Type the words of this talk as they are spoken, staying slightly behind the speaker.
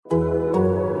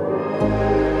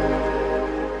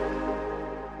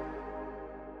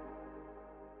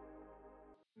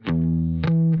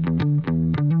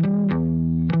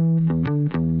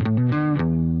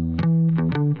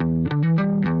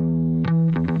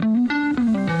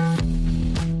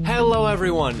Hello,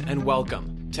 everyone, and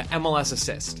welcome to MLS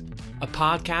Assist, a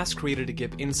podcast created to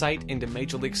give insight into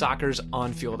Major League Soccer's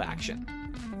on-field action.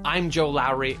 I'm Joe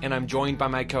Lowry, and I'm joined by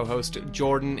my co-host,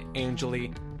 Jordan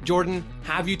Angeli. Jordan,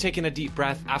 have you taken a deep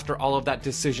breath after all of that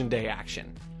Decision Day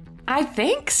action? I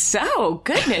think so.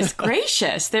 Goodness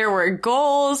gracious. There were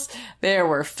goals. There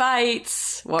were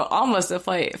fights. Well, almost a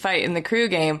fight in the Crew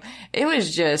game. It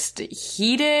was just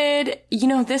heated. You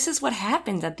know, this is what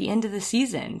happens at the end of the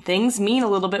season. Things mean a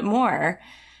little bit more.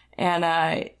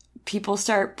 And people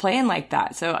start playing like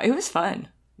that. So it was fun.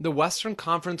 The Western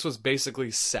Conference was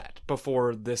basically set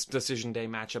before this Decision Day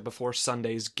matchup, before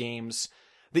Sunday's games.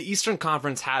 The Eastern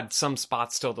Conference had some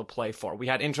spots still to play for. We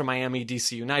had Inter Miami,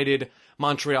 DC United,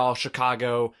 Montreal,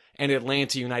 Chicago, and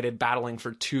Atlanta United battling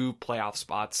for 2 playoff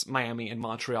spots. Miami and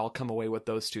Montreal come away with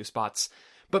those 2 spots.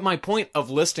 But my point of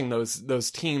listing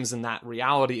those teams in that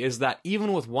reality is that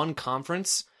even with one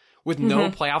conference, with no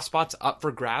playoff spots up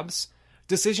for grabs,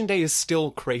 Decision Day is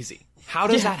still crazy. How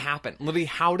does that happen? Literally,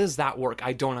 how does that work?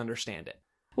 I don't understand it.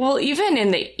 Well, even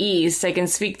in the East, I can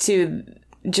speak to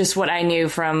just what I knew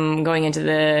from going into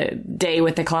the day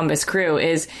with the Columbus Crew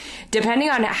is depending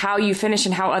on how you finish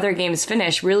and how other games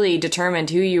finish really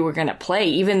determined who you were going to play,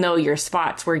 even though your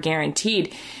spots were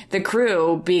guaranteed. The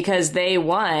Crew, because they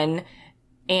won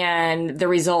and the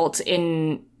result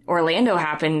in Orlando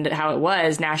happened how it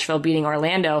was, Nashville beating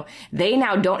Orlando, they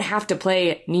now don't have to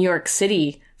play New York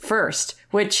City first,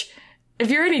 which if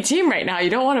you're any team right now,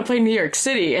 you don't want to play New York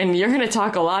City, and you're going to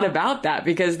talk a lot about that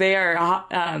because they are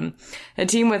a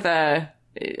team with a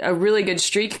really good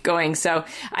streak going. So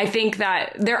I think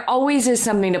that there always is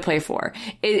something to play for,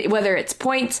 whether it's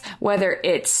points, whether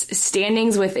it's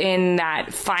standings within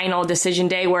that final Decision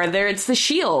Day, whether it's the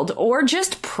Shield or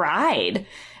just pride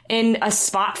in a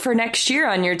spot for next year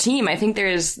on your team. I think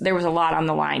there was a lot on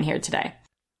the line here today.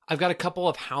 I've got a couple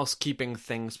of housekeeping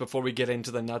things before we get into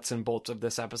the nuts and bolts of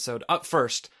this episode. Up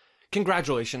first,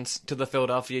 congratulations to the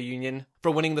Philadelphia Union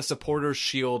for winning the Supporters'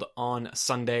 Shield on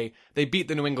Sunday. They beat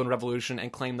the New England Revolution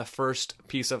and claimed the first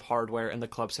piece of hardware in the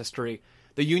club's history.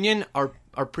 The Union are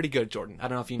pretty good, Jordan. I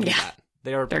don't know if you knew that.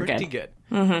 They're pretty good.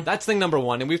 Mm-hmm. That's thing number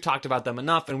one, and we've talked about them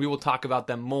enough, and we will talk about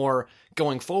them more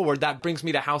going forward. That brings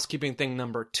me to housekeeping thing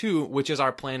number 2, which is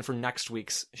our plan for next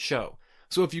week's show.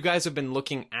 So if you guys have been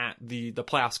looking at the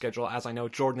playoff schedule, as I know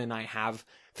Jordan and I have,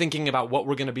 thinking about what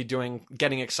we're going to be doing,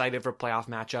 getting excited for playoff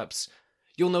matchups,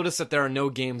 you'll notice that there are no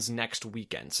games next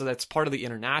weekend. So that's part of the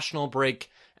international break.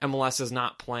 MLS is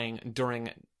not playing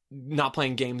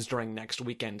games during next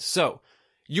weekend. So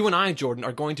you and I, Jordan,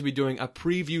 are going to be doing a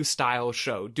preview style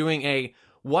show, doing a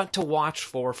what to watch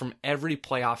for from every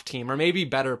playoff team, or maybe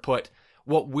better put,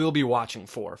 what we'll be watching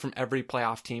for from every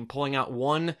playoff team, pulling out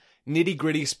one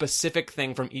nitty-gritty specific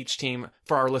thing from each team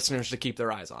for our listeners to keep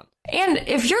their eyes on. And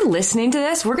if you're listening to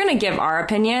this, we're going to give our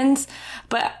opinions,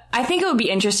 but I think it would be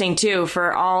interesting too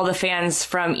for all the fans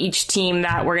from each team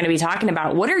that we're going to be talking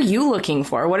about. What are you looking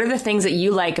for? What are the things that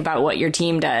you like about what your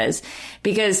team does?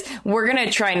 Because we're going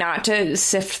to try not to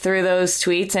sift through those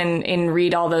tweets and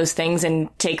read all those things and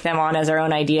take them on as our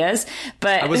own ideas.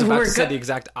 But I was about to say the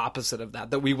exact opposite of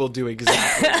that we will do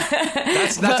exactly.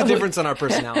 That's the difference in our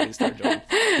personalities there, Jordan.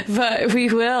 But we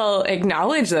will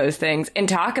acknowledge those things and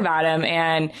talk about them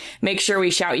and make sure we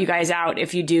shout you guys out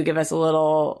if you do give us a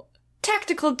little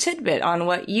tactical tidbit on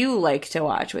what you like to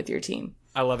watch with your team.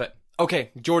 I love it.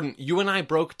 Okay, Jordan, you and I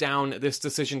broke down this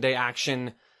Decision Day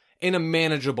action in a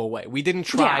manageable way. We didn't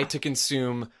try to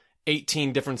consume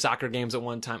 18 different soccer games at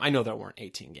one time. I know there weren't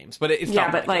 18 games, but it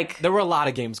felt like there were a lot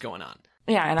of games going on.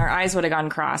 Yeah, and our eyes would have gone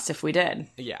crossed if we did.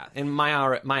 Yeah, and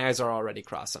my eyes are already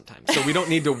crossed sometimes, so we don't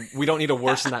need to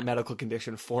worsen that medical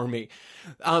condition for me.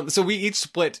 So we each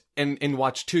split and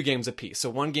watched 2 games apiece.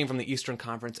 So one game from the Eastern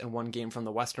Conference and one game from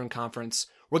the Western Conference.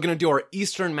 We're going to do our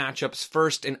Eastern matchups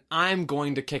first, and I'm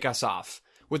going to kick us off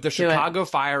with the Chicago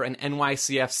Fire and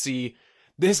NYCFC.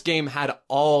 This game had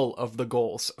all of the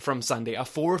goals from Sunday. A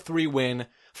 4-3 win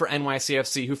for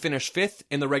NYCFC, who finished 5th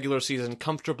in the regular season,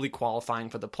 comfortably qualifying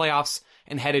for the playoffs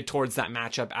and headed towards that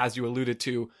matchup, as you alluded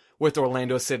to, with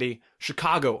Orlando City.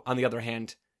 Chicago, on the other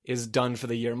hand, is done for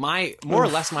the year. More or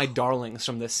less my darlings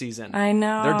from this season. I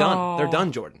know. They're done. They're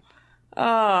done, Jordan.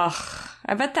 Oh,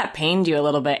 I bet that pained you a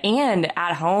little bit. And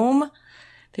at home,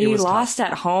 they lost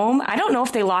at home. I don't know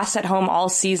if they lost at home all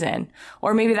season,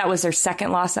 or maybe that was their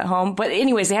second loss at home. But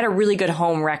anyways, they had a really good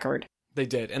home record. They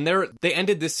did. And they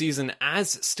ended this season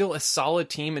as still a solid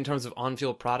team in terms of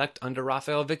on-field product under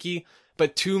Rafael Vicky,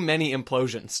 but too many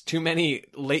implosions, too many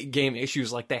late game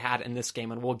issues like they had in this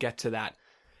game, and we'll get to that.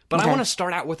 But I want to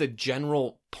start out with a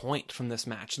general point from this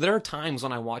match. There are times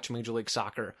when I watch Major League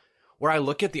Soccer where I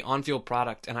look at the on-field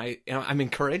product and I'm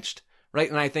encouraged, right?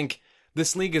 And I think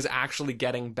this league is actually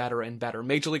getting better and better.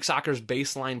 Major League Soccer's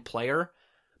baseline player,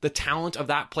 the talent of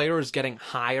that player is getting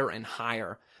higher and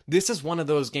higher. This is one of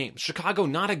those games. Chicago,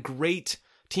 not a great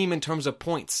team in terms of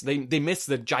points. They missed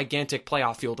the gigantic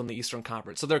playoff field in the Eastern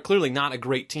Conference, so they're clearly not a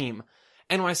great team.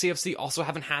 NYCFC also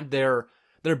haven't had their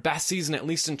best season, at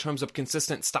least in terms of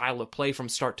consistent style of play from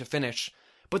start to finish.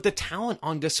 But the talent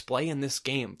on display in this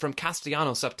game, from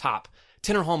Castellanos up top,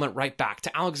 Tinnerholm at right back,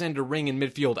 to Alexander Ring in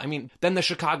midfield. I mean, then the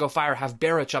Chicago Fire have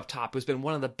Beric up top, who's been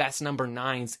one of the best number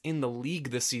 9s in the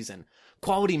league this season.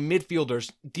 Quality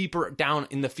midfielders deeper down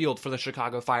in the field for the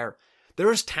Chicago Fire.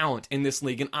 There is talent in this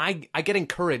league, and I get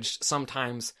encouraged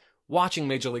sometimes watching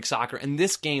Major League Soccer, and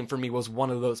this game for me was one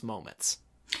of those moments.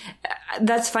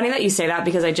 That's funny that you say that,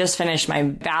 because I just finished my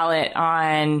ballot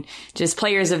on just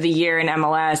players of the year in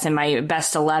MLS and my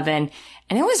best 11.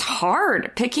 And it was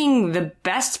hard picking the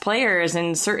best players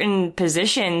in certain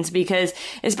positions, because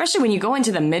especially when you go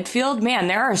into the midfield, man,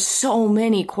 there are so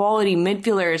many quality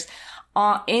midfielders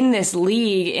in this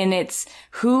league, and it's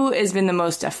who has been the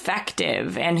most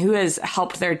effective and who has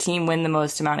helped their team win the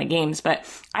most amount of games. But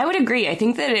I would agree. I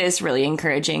think that it is really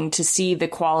encouraging to see the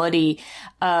quality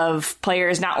of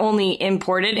players not only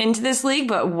imported into this league,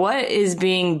 but what is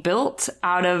being built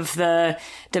out of the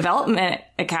development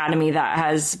academy that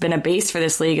has been a base for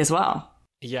this league as well.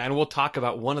 Yeah, and we'll talk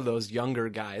about one of those younger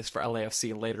guys for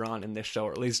LAFC later on in this show,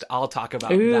 or at least I'll talk about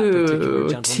that particular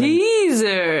gentleman.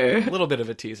 Teaser! A little bit of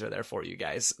a teaser there for you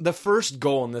guys. The first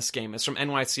goal in this game is from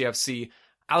NYCFC.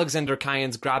 Alexander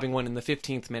Cayens grabbing one in the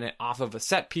 15th minute off of a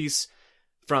set piece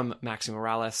from Maxi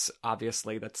Morales.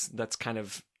 Obviously, that's kind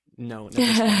of known at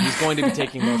this point. He's going to be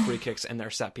taking their free kicks and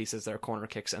their set pieces, their corner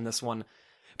kicks, and this one.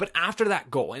 But after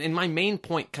that goal, and my main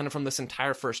point kind of from this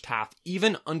entire first half,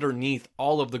 even underneath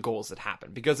all of the goals that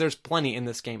happened, because there's plenty in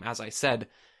this game, as I said,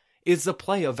 is the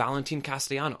play of Valentin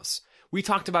Castellanos. We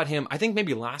talked about him, I think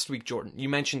maybe last week, Jordan. You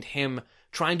mentioned him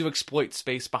trying to exploit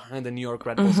space behind the New York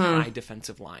Red Bulls' high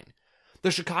defensive line. The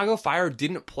Chicago Fire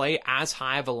didn't play as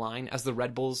high of a line as the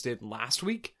Red Bulls did last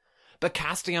week, but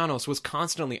Castellanos was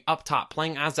constantly up top,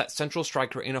 playing as that central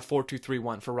striker in a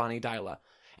 4-2-3-1 for Ronny Deila.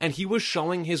 And he was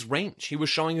showing his range. He was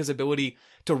showing his ability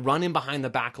to run in behind the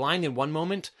back line in one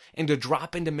moment and to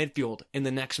drop into midfield in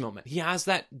the next moment. He has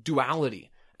that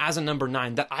duality as a number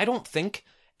 9 that I don't think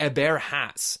Hebert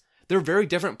has. They're very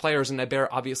different players, and Hebert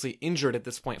obviously injured at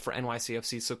this point for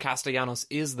NYCFC, so Castellanos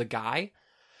is the guy.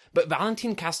 But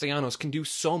Valentin Castellanos can do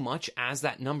so much as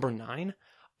that number 9.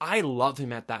 I love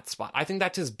him at that spot. I think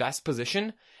that's his best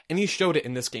position, and he showed it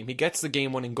in this game. He gets the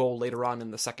game-winning goal later on in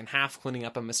the second half, cleaning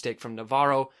up a mistake from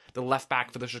Navarro, the left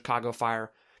back for the Chicago Fire.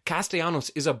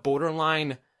 Castellanos is a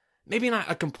borderline, maybe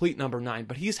not a complete number 9,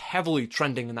 but he's heavily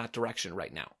trending in that direction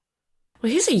right now.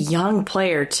 Well, he's a young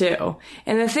player, too.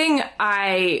 And the thing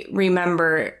I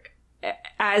remember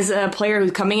as a player who's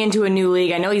coming into a new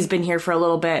league, I know he's been here for a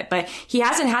little bit, but he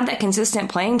hasn't had that consistent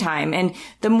playing time. And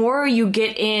the more you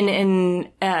get in and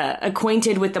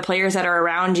acquainted with the players that are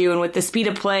around you and with the speed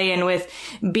of play and with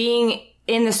being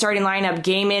in the starting lineup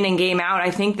game in and game out, I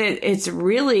think that it's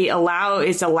really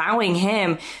allowing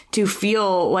him to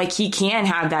feel like he can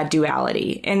have that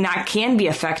duality, and that can be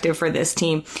effective for this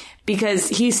team because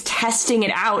he's testing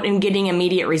it out and getting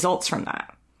immediate results from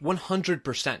that.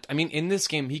 100%. I mean, in this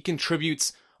game, he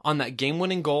contributes on that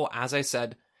game-winning goal, as I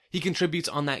said. He contributes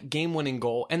on that game-winning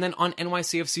goal, and then on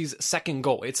NYCFC's second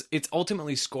goal. It's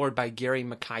ultimately scored by Gary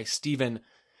Mackay-Steven.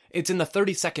 It's in the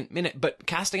 32nd minute, but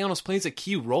Castellanos plays a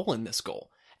key role in this goal.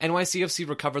 NYCFC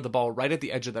recover the ball right at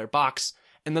the edge of their box,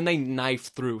 and then they knife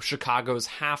through Chicago's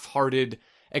half-hearted,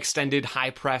 extended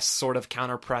high-press sort of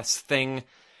counter-press thing.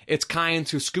 It's Cayens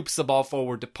who scoops the ball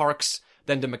forward to Parks,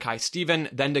 then to Mackay-Steven,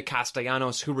 then to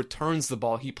Castellanos, who returns the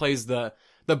ball. He plays the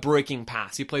breaking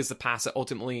pass. He plays the pass that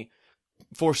ultimately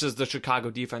forces the Chicago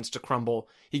defense to crumble.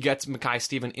 He gets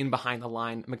Mackay-Steven in behind the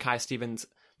line. Mackay-Steven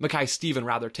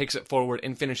takes it forward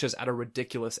and finishes at a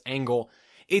ridiculous angle.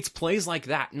 It's plays like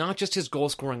that, not just his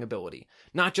goal-scoring ability,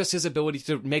 not just his ability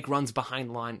to make runs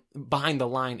behind the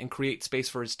line and create space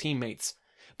for his teammates,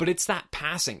 but it's that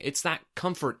passing, it's that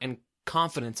comfort and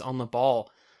confidence on the ball.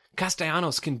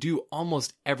 Castellanos can do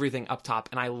almost everything up top,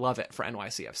 and I love it for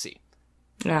NYCFC.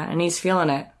 Yeah, and he's feeling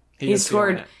it. He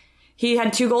scored. He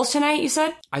had 2 goals tonight, you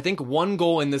said? I think 1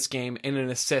 goal in this game and an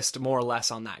assist more or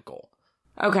less on that goal.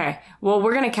 Okay, well,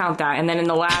 we're going to count that. And then in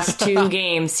the last 2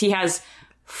 games, he has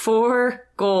 4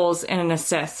 goals and an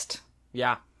assist.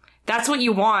 Yeah. That's what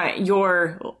you want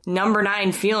your number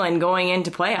 9 feeling going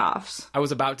into playoffs. I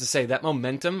was about to say that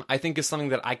momentum, I think, is something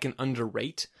that I can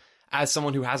underrate. as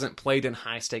someone who hasn't played in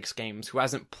high stakes games, who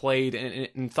hasn't played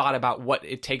and thought about what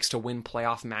it takes to win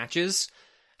playoff matches,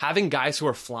 having guys who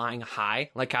are flying high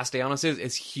like Castellanos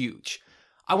is huge.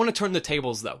 I want to turn the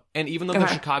tables though. And even though the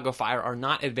Chicago Fire are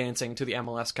not advancing to the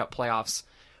MLS Cup playoffs,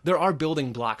 there are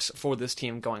building blocks for this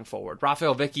team going forward.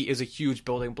 Rafael Vicky is a huge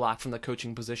building block from the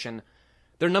coaching position.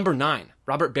 Their number 9,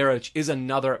 Robert Beric, is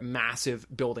another massive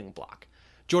building block.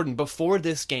 Jordan, before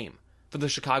this game for the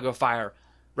Chicago Fire,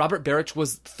 Robert Beric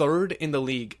was 3rd in the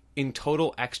league in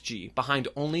total XG, behind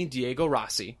only Diego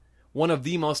Rossi, one of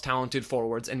the most talented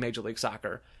forwards in Major League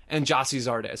Soccer, and Jossie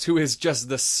Zardes, who is just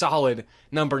the solid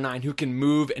number 9 who can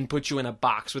move and put you in a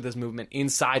box with his movement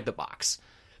inside the box.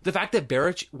 The fact that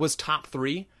Beric was top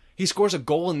 3, he scores a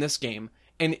goal in this game,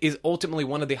 and is ultimately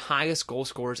one of the highest goal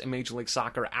scorers in Major League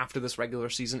Soccer after this regular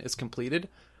season is completed.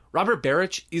 Robert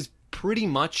Beric is pretty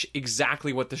much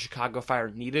exactly what the Chicago Fire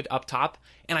needed up top,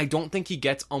 and I don't think he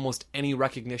gets almost any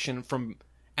recognition from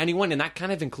anyone, and that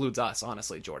kind of includes us,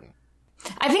 honestly, Jordan.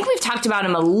 I think we've talked about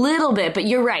him a little bit, but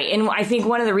you're right. And I think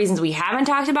one of the reasons we haven't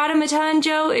talked about him a ton,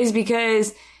 Joe, is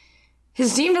because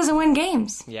his team doesn't win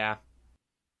games. Yeah.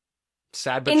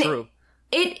 Sad but true.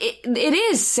 It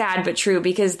is sad but true,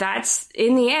 because that's,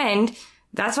 in the end,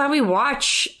 that's why we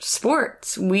watch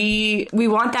sports. We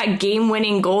want that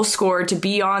game-winning goal scorer to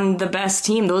be on the best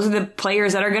team. Those are the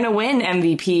players that are going to win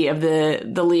MVP of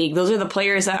the league. Those are the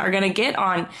players that are going to get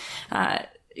on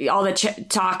all the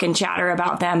talk and chatter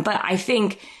about them. But I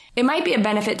think it might be a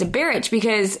benefit to Beric,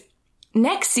 because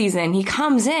next season he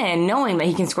comes in knowing that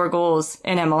he can score goals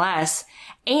in MLS,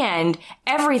 and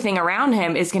everything around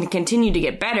him is going to continue to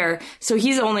get better. So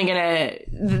he's only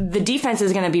the defense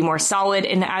is going to be more solid.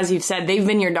 And as you've said, they've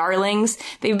been your darlings.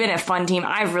 They've been a fun team.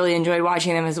 I've really enjoyed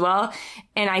watching them as well.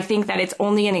 And I think that it's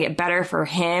only going to get better for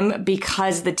him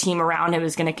because the team around him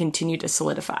is going to continue to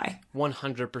solidify.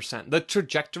 100%. The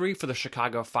trajectory for the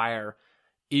Chicago Fire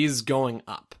is going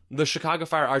up. The Chicago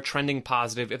Fire are trending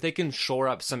positive. If they can shore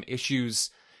up some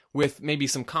issues with maybe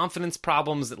some confidence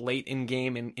problems late in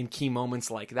game and in key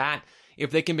moments like that, if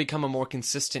they can become a more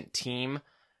consistent team,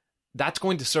 that's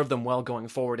going to serve them well going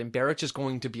forward, and Beric is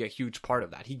going to be a huge part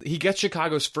of that. He gets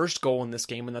Chicago's first goal in this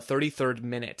game in the 33rd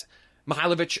minute.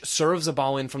 Mihailovic serves a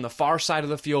ball in from the far side of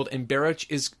the field, and Beric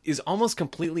is almost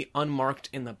completely unmarked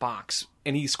in the box,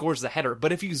 and he scores the header.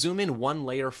 But if you zoom in one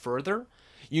layer further,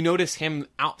 you notice him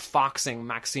outfoxing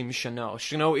Maxime Chanot.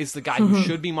 Chanot is the guy who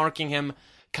should be marking him.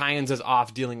 Cayens is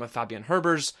off dealing with Fabian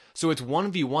Herbers, so it's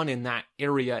 1v1 in that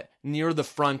area near the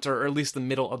front, or at least the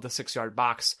middle of the 6-yard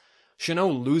box.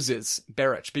 Chanot loses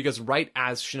Beric, because right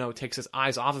as Chanot takes his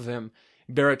eyes off of him,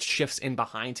 Beric shifts in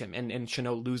behind him, and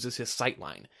Chanot loses his sight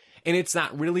line. And it's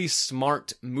that really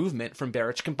smart movement from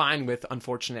Beric, combined with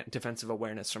unfortunate defensive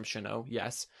awareness from Chanot,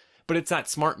 yes, but it's that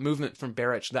smart movement from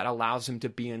Beric that allows him to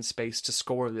be in space to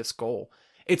score this goal.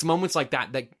 It's moments like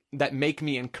that make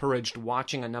me encouraged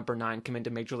watching a number 9 come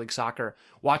into Major League Soccer,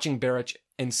 watching Beric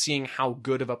and seeing how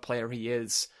good of a player he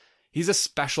is. He's a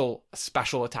special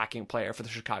attacking player for the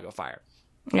Chicago Fire.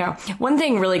 Yeah. One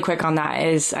thing really quick on that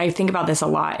is, I think about this a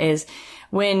lot, is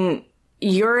when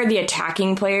you're the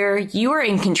attacking player, you are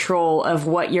in control of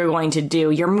what you're going to do.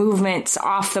 Your movements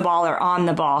off the ball or on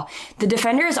the ball. The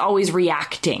defender is always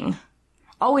reacting,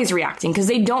 because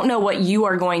they don't know what you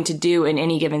are going to do in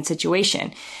any given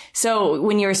situation. So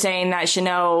when you're saying that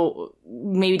Chanot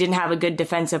maybe didn't have a good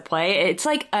defensive play, it's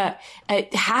like a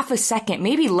half a second,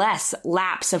 maybe less,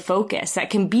 lapse of focus that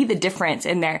can be the difference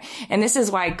in there. And this is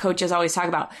why coaches always talk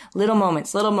about little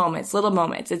moments.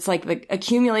 It's like the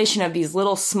accumulation of these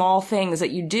little small things that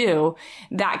you do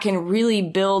that can really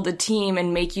build a team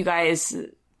and make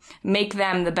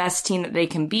them the best team that they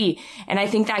can be. And I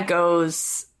think that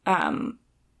goes,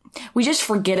 we just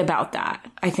forget about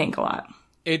that, I think, a lot.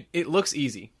 It looks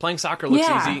easy. Playing soccer looks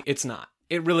easy. It's not.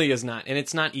 It really is not. And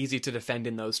it's not easy to defend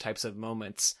in those types of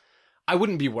moments. I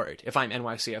wouldn't be worried if I'm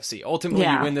NYCFC. Ultimately,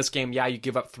 you win this game. Yeah, you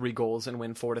give up 3 goals and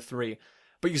win 4-3.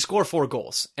 But you score 4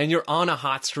 goals. And you're on a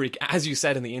hot streak. As you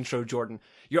said in the intro, Jordan,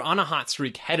 you're on a hot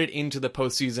streak headed into the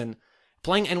postseason.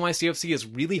 Playing NYCFC is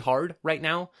really hard right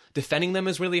now. Defending them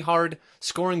is really hard.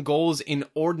 Scoring goals in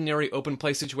ordinary open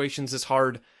play situations is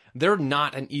hard. They're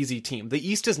not an easy team. The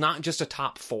East is not just a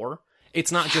top 4.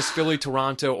 It's not just Philly,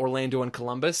 Toronto, Orlando, and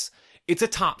Columbus. It's a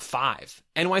top 5.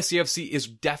 NYCFC is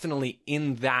definitely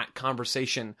in that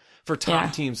conversation for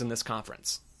top teams in this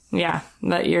conference. Yeah,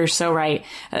 you're so right.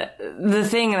 The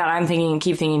thing that I'm thinking and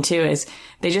keep thinking too is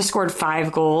they just scored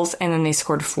 5 goals and then they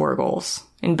scored 4 goals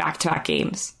in back-to-back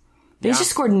games. They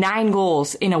just scored 9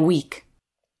 goals in a week.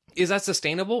 Is that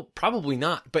sustainable? Probably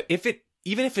not. But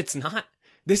even if it's not,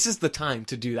 This is the time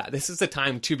to do that. This is the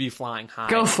time to be flying high.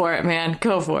 Go for it, man.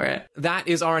 Go for it. That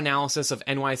is our analysis of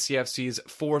NYCFC's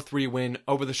 4-3 win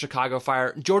over the Chicago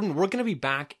Fire. Jordan, we're going to be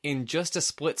back in just a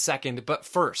split second, but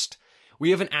first, we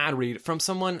have an ad read from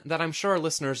someone that I'm sure our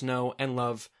listeners know and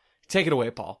love. Take it away,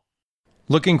 Paul.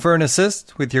 Looking for an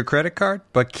assist with your credit card,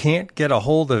 but can't get a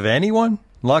hold of anyone?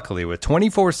 Luckily, with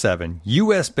 24/7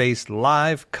 U.S.-based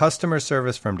live customer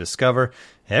service from Discover,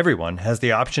 everyone has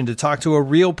the option to talk to a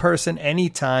real person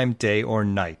anytime, day or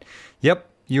night. Yep,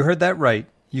 you heard that right.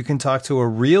 You can talk to a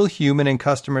real human in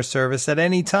customer service at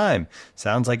any time.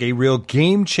 Sounds like a real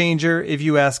game changer if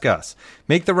you ask us.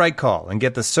 Make the right call and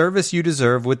get the service you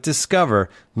deserve with Discover.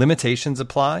 Limitations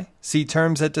apply. See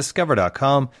terms at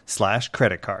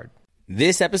discover.com/creditcard.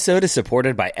 This episode is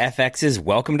supported by FX's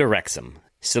Welcome to Wrexham.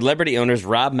 Celebrity owners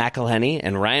Rob McElhenney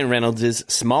and Ryan Reynolds'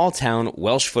 small-town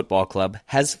Welsh football club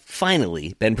has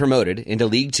finally been promoted into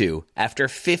League Two after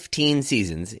 15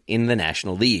 seasons in the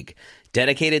National League.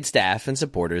 Dedicated staff and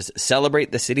supporters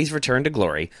celebrate the city's return to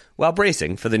glory while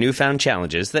bracing for the newfound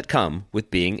challenges that come with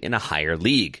being in a higher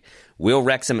league. Will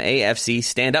Wrexham AFC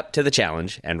stand up to the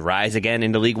challenge and rise again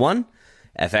into League One?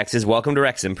 FX's Welcome to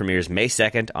Wrexham premieres May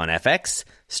 2nd on FX,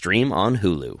 stream on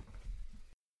Hulu.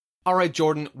 All right,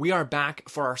 Jordan, we are back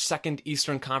for our second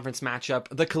Eastern Conference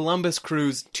matchup, the Columbus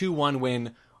Crew's 2-1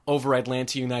 win over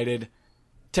Atlanta United.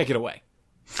 Take it away.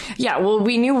 Yeah, well,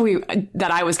 we knew that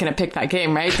I was going to pick that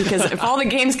game, right? Because if all the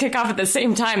games kick off at the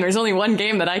same time, there's only one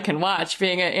game that I can watch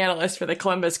being an analyst for the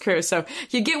Columbus Crew. So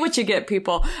you get what you get,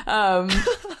 people. Okay, I'm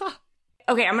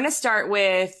going to start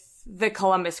with the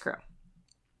Columbus Crew.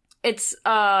 It's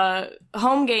a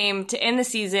home game to end the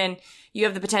season. You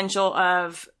have the potential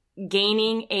of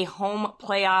gaining a home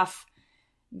playoff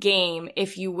game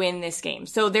if you win this game.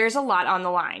 So there's a lot on the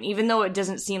line, even though it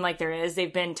doesn't seem like there is.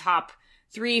 They've been top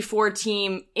 3-4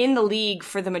 team in the league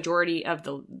for the majority of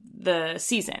the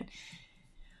season.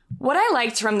 What I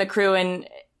liked from the Crew and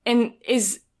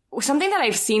is something that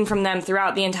I've seen from them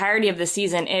throughout the entirety of the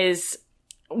season is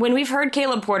when we've heard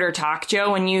Caleb Porter talk,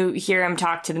 Joe, when you hear him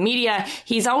talk to the media,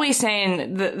 he's always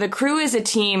saying the Crew is a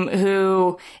team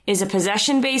who is a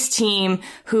possession-based team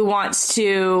who wants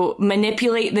to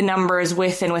manipulate the numbers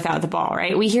with and without the ball,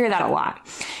 right? We hear that a lot.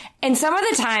 And some of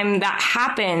the time that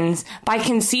happens by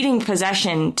conceding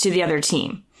possession to the other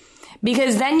team.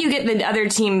 Because then you get the other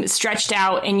team stretched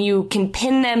out and you can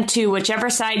pin them to whichever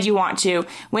side you want to,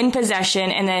 win possession,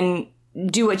 and then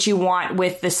do what you want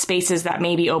with the spaces that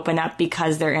maybe open up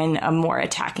because they're in a more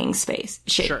attacking shape.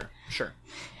 Sure.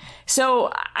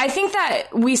 So I think that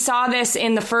we saw this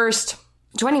in the first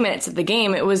 20 minutes of the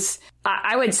game. It was,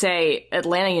 I would say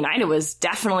Atlanta United was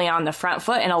definitely on the front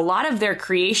foot, and a lot of their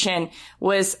creation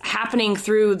was happening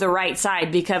through the right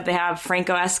side because they have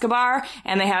Franco Escobar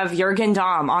and they have Jurgen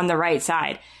Damm on the right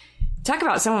side. Talk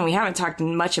about someone we haven't talked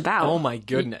much about. Oh my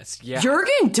goodness, yeah.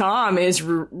 Jurgen Damm is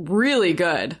really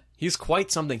good. He's quite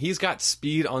something. He's got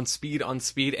speed on speed on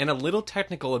speed and a little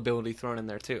technical ability thrown in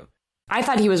there too. I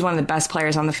thought he was one of the best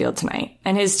players on the field tonight,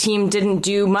 and his team didn't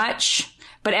do much,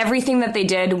 but everything that they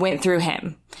did went through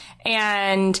him.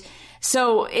 And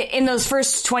so in those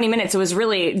first 20 minutes, it was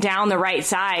really down the right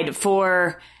side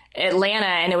for Atlanta,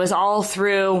 and it was all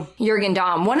through Jurgen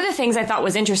Damm. One of the things I thought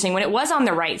was interesting, when it was on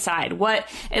the right side, what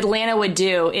Atlanta would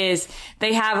do is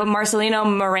they have Marcelino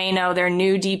Moreno, their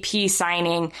new DP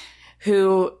signing,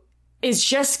 who is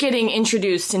just getting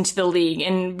introduced into the league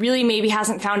and really maybe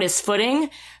hasn't found his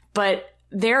footing, but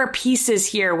there are pieces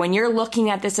here when you're looking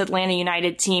at this Atlanta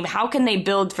United team. How can they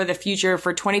build for the future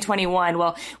for 2021?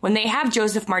 Well, when they have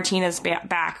Joseph Martinez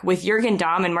back with Jurgen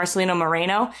Damm and Marcelino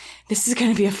Moreno, this is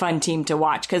going to be a fun team to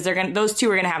watch because those two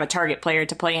are going to have a target player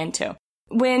to play into.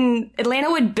 When Atlanta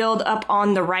would build up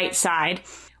on the right side,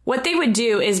 what they would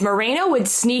do is Moreno would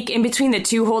sneak in between the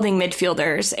two holding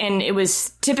midfielders, and it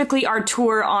was typically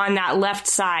Artur on that left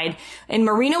side, and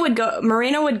Moreno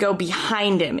would go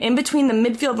behind him, in between the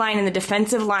midfield line and the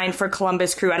defensive line for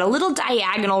Columbus Crew at a little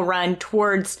diagonal run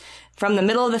from the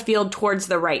middle of the field towards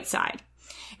the right side.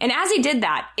 And as he did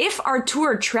that, if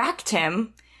Artur tracked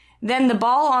him, then the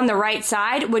ball on the right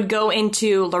side would go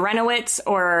into Lorenowitz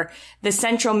or the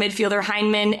central midfielder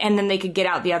Heinemann, and then they could get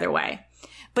out the other way.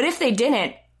 But if they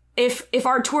didn't, if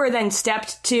Artur then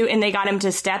stepped to, and they got him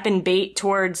to step and bait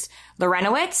towards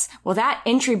Lorenowitz, well, that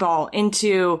entry ball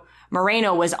into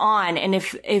Moreno was on. And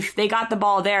if they got the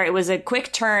ball there, it was a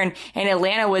quick turn, and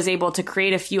Atlanta was able to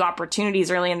create a few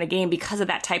opportunities early in the game because of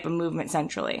that type of movement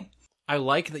centrally. I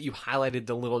like that you highlighted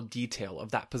the little detail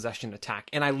of that possession attack.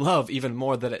 And I love even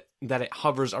more that it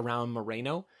hovers around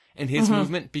Moreno and his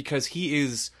movement, because he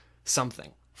is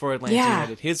something for Atlanta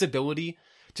United. His ability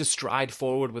to stride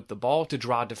forward with the ball, to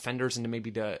draw defenders, and to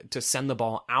maybe to send the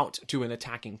ball out to an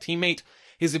attacking teammate.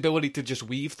 His ability to just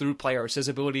weave through players, his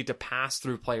ability to pass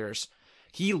through players.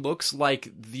 He looks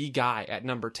like the guy at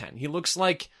number 10. He looks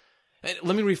like,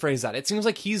 let me rephrase that. It seems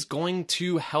like he's going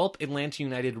to help Atlanta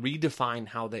United redefine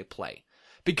how they play.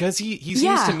 Because he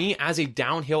seems to me as a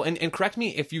downhill, and correct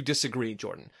me if you disagree,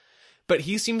 Jordan, but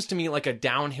he seems to me like a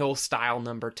downhill style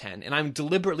number 10. And I'm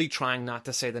deliberately trying not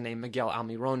to say the name Miguel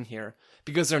Almiron here,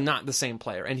 because they're not the same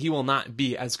player, and he will not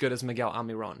be as good as Miguel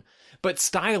Almiron. But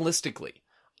stylistically,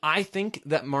 I think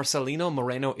that Marcelino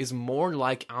Moreno is more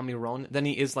like Almiron than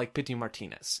he is like Pity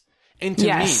Martinez. And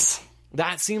to me,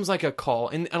 that seems like a call,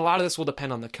 and a lot of this will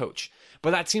depend on the coach,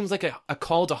 but that seems like a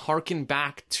call to harken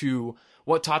back to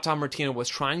what Tata Martino was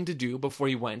trying to do before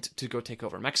he went to go take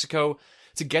over Mexico,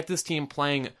 to get this team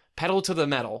playing pedal to the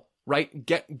metal, right?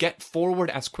 Get forward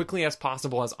as quickly as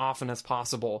possible, as often as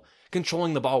possible,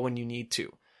 controlling the ball when you need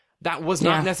to. That was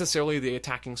not necessarily the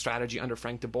attacking strategy under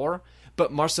Frank de Boer,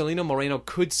 but Marcelino Moreno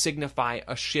could signify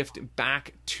a shift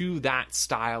back to that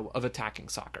style of attacking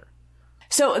soccer.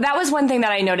 So that was one thing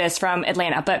that I noticed from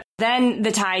Atlanta, but then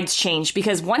the tides changed,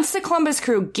 because once the Columbus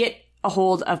Crew get a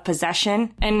hold of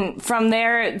possession, and from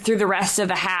there through the rest of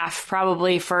the half,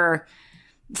 probably for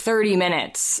 30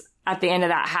 minutes, at the end of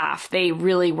that half, they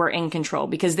really were in control,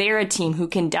 because they are a team who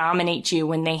can dominate you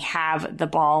when they have the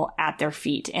ball at their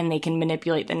feet, and they can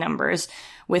manipulate the numbers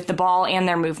with the ball and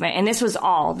their movement. And this was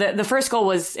all. The first goal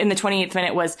was in the 28th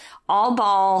minute, was all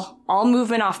ball, all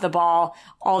movement off the ball,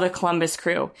 all the Columbus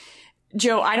Crew.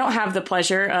 Joe, I don't have the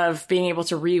pleasure of being able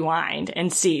to rewind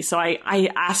and see. So I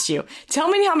asked you, tell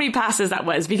me how many passes that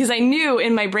was, because I knew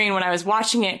in my brain when I was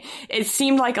watching it, it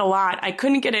seemed like a lot. I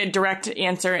couldn't get a direct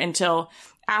answer until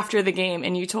after the game,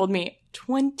 and you told me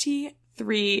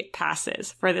 23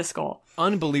 passes for this goal.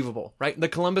 Unbelievable, right? The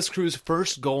Columbus Crew's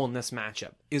first goal in this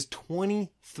matchup is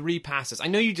 23 passes. I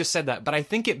know you just said that, but I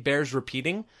think it bears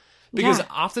repeating, because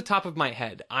off the top of my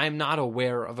head, I'm not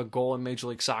aware of a goal in Major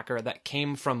League Soccer that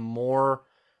came from more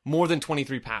than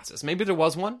 23 passes. Maybe there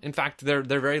was one. In fact, there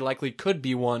very likely could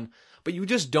be one, but you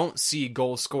just don't see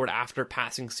goals scored after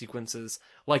passing sequences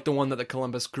like the one that the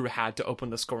Columbus Crew had to open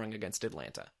the scoring against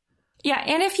Atlanta. Yeah,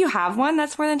 and if you have one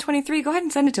that's more than 23, go ahead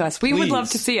and send it to us. We would love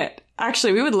to see it.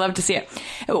 Actually, we would love to see it.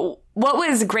 What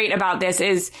was great about this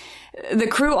is the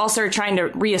Crew also are trying to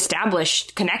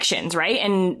reestablish connections, right?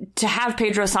 And to have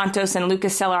Pedro Santos and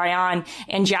Lucas Celarayán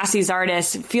and Jassy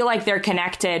Zardes feel like they're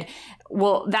connected,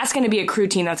 well, that's going to be a Crew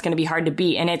team that's going to be hard to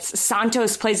beat. And it's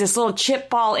Santos plays this little chip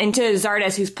ball into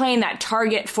Zardes, who's playing that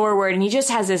target forward, and he just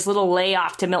has this little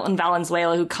layoff to Milton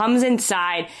Valenzuela, who comes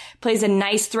inside, plays a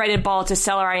nice threaded ball to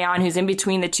Celarayán, who's in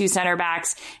between the two center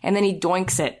backs, and then he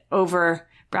doinks it over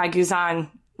Brad Guzan.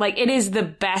 Like, it is the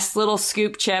best little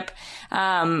scoop chip.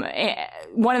 One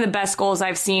of the best goals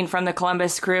I've seen from the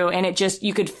Columbus Crew. And it just,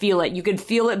 you could feel it. You could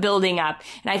feel it building up.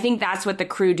 And I think that's what the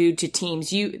Crew do to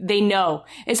teams. They know.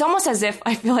 It's almost as if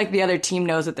I feel like the other team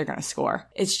knows that they're going to score.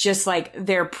 It's just like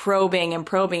they're probing and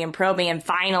probing and probing. And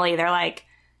finally they're like,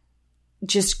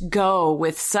 just go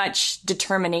with such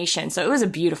determination. So it was a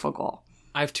beautiful goal.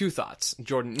 I have two thoughts,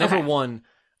 Jordan. Number one,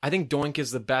 I think doink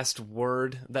is the best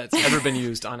word that's ever been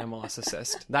used on MLS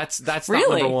Assist. That's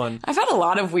really? Number one. I've had a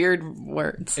lot of weird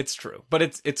words. It's true, but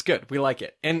it's good. We like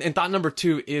it. And thought number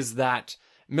two is that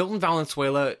Milton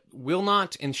Valenzuela will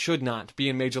not and should not be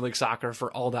in Major League Soccer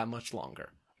for all that much longer,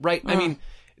 right? I mean,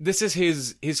 this is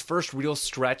his first real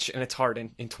stretch, and it's hard in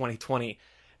 2020,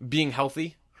 being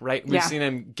healthy, right? We've seen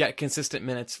him get consistent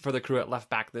minutes for the Crew at left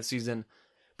back this season.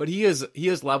 But he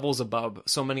is levels above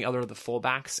so many other of the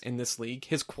fullbacks in this league.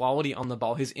 His quality on the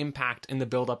ball, his impact in the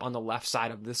build-up on the left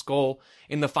side of this goal,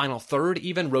 in the final third,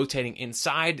 even rotating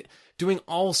inside, doing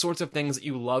all sorts of things that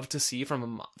you love to see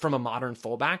from a modern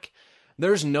fullback.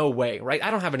 There's no way, right? I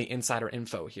don't have any insider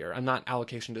info here. I'm not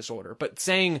allocation disorder. But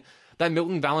saying that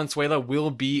Milton Valenzuela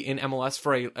will be in MLS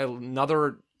for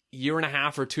another year and a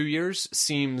half or 2 years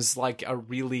seems like a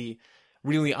really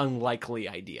unlikely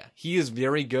idea. He is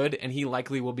very good, and he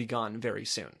likely will be gone very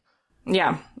soon.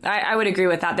 Yeah, I would agree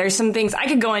with that. There's some things I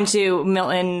could go into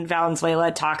Milton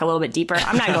Valenzuela, talk a little bit deeper.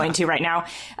 I'm not going to right now.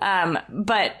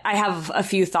 But I have a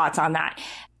few thoughts on that.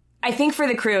 I think for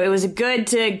the Crew, it was good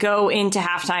to go into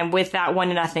halftime with that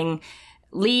 1-0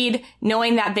 lead,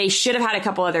 knowing that they should have had a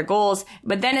couple other goals.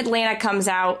 But then Atlanta comes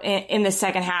out in the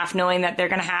second half, knowing that they're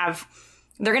going to have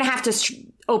to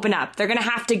open up. They're going to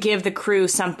have to give the Crew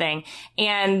something.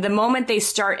 And the moment they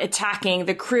start attacking,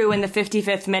 the Crew in the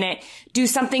 55th minute do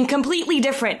something completely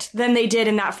different than they did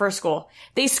in that first goal.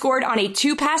 They scored on a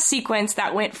 2-pass sequence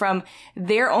that went from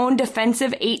their own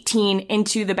defensive 18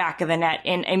 into the back of the net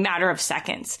in a matter of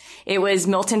seconds. It was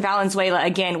Milton Valenzuela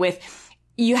again with,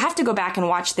 you have to go back and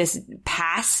watch this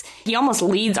pass. He almost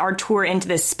leads Artur into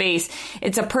this space.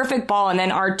 It's a perfect ball, and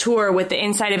then Artur, with the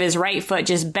inside of his right foot,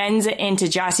 just bends it into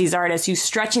Gyasi Zardes, who's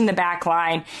stretching the back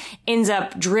line, ends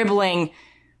up dribbling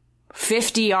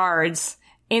 50 yards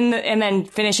and then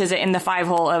finishes it in the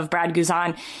 5-hole of Brad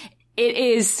Guzan. It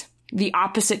is the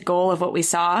opposite goal of what we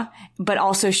saw, but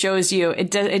also shows you it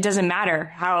doesn't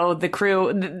matter how the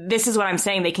Crew, this is what I'm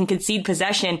saying, they can concede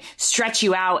possession, stretch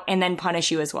you out, and then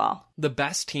punish you as well. The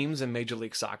best teams in Major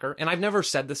League Soccer, and I've never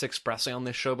said this expressly on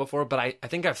this show before, but I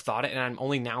think I've thought it, and I'm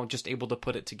only now just able to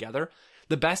put it together.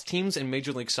 The best teams in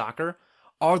Major League Soccer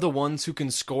are the ones who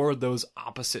can score those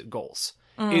opposite goals.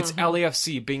 Mm-hmm. It's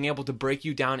LAFC being able to break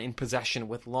you down in possession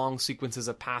with long sequences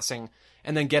of passing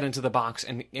and then get into the box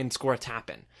and score a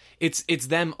tap-in. It's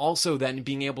them also then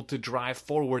being able to drive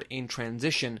forward in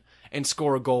transition and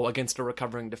score a goal against a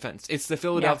recovering defense. It's the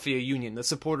Philadelphia Union, the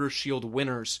Supporters' Shield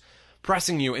winners,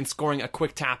 pressing you and scoring a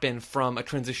quick tap-in from a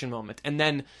transition moment, and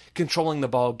then controlling the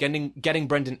ball, getting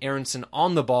Brendan Aronson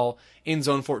on the ball in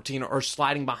zone 14 or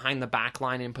sliding behind the back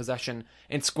line in possession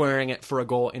and squaring it for a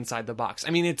goal inside the box.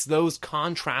 I mean, it's those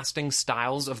contrasting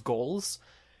styles of goals.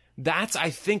 That's,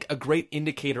 I think, a great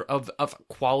indicator of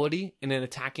quality in an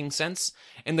attacking sense,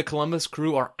 and the Columbus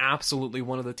Crew are absolutely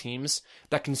one of the teams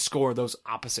that can score those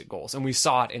opposite goals, and we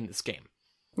saw it in this game.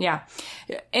 Yeah.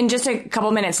 And just a couple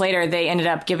minutes later, they ended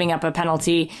up giving up a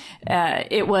penalty.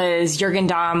 It was Jurgen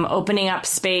Damm opening up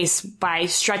space by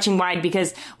stretching wide,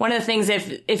 because one of the things,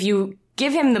 if you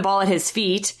give him the ball at his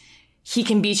feet, he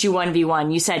can beat you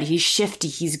 1v1. You said he's shifty.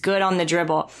 He's good on the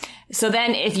dribble. So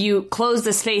then if you close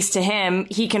the space to him,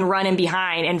 he can run in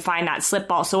behind and find that slip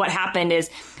ball. So what happened is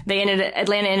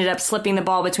Atlanta ended up slipping the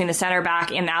ball between the center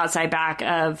back and the outside back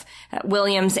of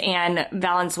Williams and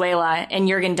Valenzuela. And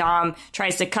Jurgen Damm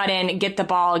tries to cut in, get the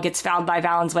ball, gets fouled by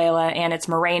Valenzuela, and it's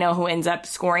Moreno who ends up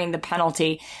scoring the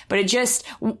penalty. But it just,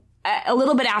 a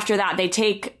little bit after that, they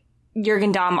take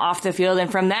Jurgen Damm off the field. And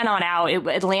from then on out,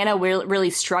 Atlanta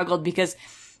really struggled, because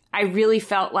I really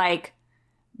felt like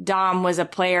Damm was a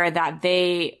player that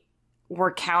they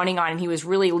were counting on, and he was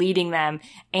really leading them.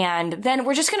 And then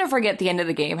we're just going to forget the end of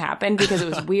the game happened, because it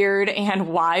was weird and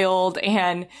wild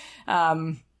and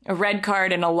a red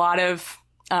card and a lot of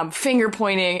finger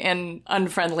pointing and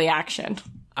unfriendly action.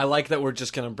 I like that we're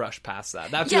just going to brush past that.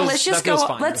 Let's just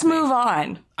go. Let's move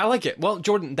on. I like it. Well,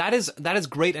 Jordan, that is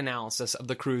great analysis of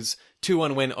the Crew's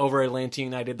 2-1 win over Atlanta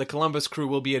United. The Columbus Crew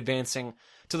will be advancing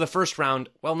to the first round.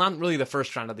 Well, not really the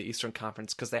first round of the Eastern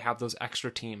Conference, because they have those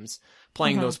extra teams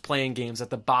playing those playing games at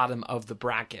the bottom of the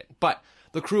bracket. But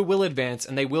the Crew will advance,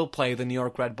 and they will play the New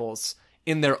York Red Bulls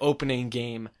in their opening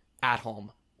game at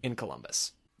home in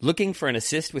Columbus. Looking for an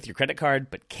assist with your credit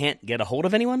card but can't get a hold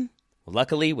of anyone?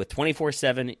 Luckily, with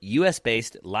 24/7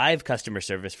 U.S.-based live customer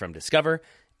service from Discover,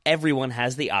 everyone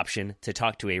has the option to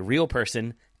talk to a real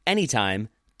person anytime,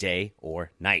 day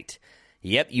or night.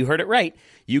 Yep, you heard it right.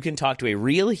 You can talk to a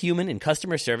real human in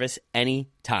customer service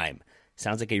anytime.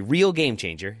 Sounds like a real game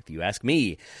changer, if you ask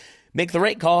me. Make the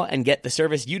right call and get the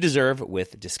service you deserve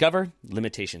with Discover.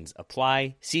 Limitations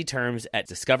apply. See terms at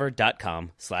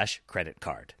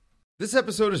discover.com/creditcard. This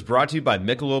episode is brought to you by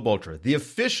Michelob Ultra, the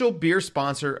official beer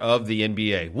sponsor of the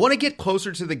NBA. Want to get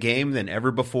closer to the game than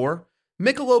ever before?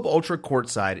 Michelob Ultra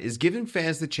Courtside is giving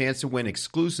fans the chance to win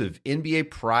exclusive NBA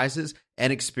prizes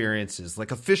and experiences like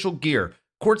official gear,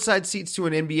 courtside seats to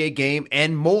an NBA game,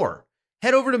 and more.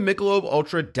 Head over to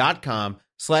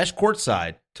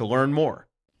MichelobUltra.com/courtside to learn more.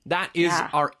 That is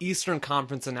our Eastern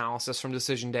Conference analysis from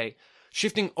Decision Day.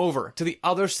 Shifting over to the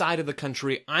other side of the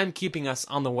country, I'm keeping us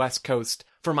on the West Coast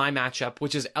for my matchup,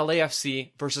 which is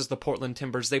LAFC versus the Portland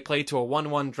Timbers. They played to a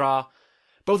 1-1 draw.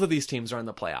 Both of these teams are in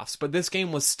the playoffs, but this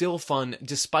game was still fun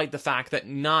despite the fact that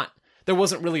there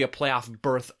wasn't really a playoff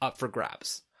berth up for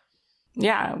grabs.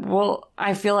 Yeah, well,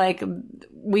 I feel like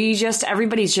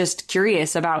everybody's just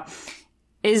curious about,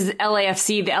 is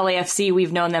LAFC the LAFC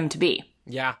we've known them to be?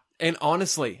 Yeah. And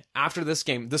honestly, after this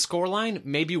game, the scoreline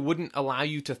maybe wouldn't allow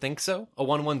you to think so. A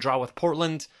 1-1 draw with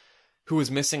Portland, who is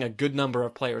missing a good number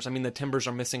of players. I mean, the Timbers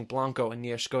are missing Blanco and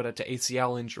Niashkoda to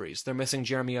ACL injuries. They're missing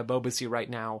Jeremy Abobasi right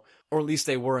now, or at least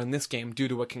they were in this game due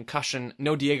to a concussion.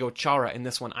 No Diego Chara in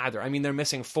this one either. I mean, they're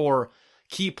missing 4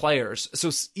 key players.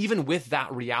 So even with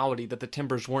that reality that the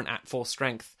Timbers weren't at full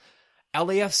strength,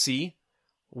 LAFC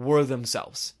were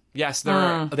themselves. Yes,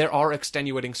 there are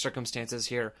extenuating circumstances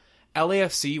here.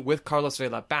 LAFC, with Carlos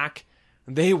Vela back,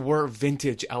 they were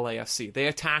vintage LAFC. They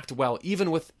attacked well,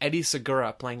 even with Eddie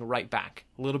Segura playing right back.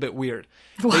 A little bit weird.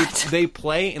 They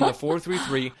play in the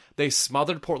 4-3-3. They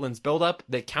smothered Portland's build-up.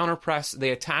 They counter-press.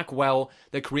 They attack well.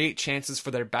 They create chances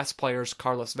for their best players,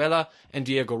 Carlos Vela and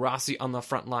Diego Rossi, on the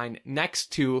front line,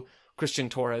 next to Christian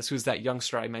Torres, who's that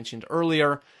youngster I mentioned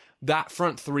earlier. That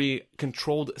front three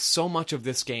controlled so much of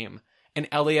this game, and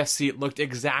LAFC looked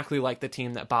exactly like the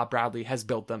team that Bob Bradley has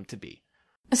built them to be.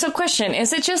 So question,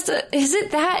 is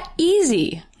it that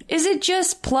easy? Is it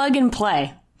just plug and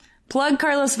play? Plug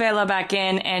Carlos Vela back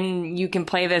in and you can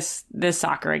play this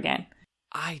soccer again?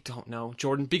 I don't know,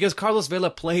 Jordan, because Carlos Vela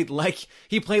played like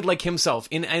himself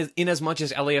in as much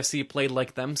as LAFC played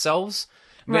like themselves.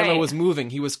 Vela Right. was moving,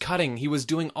 he was cutting, he was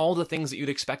doing all the things that you'd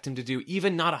expect him to do,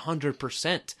 even not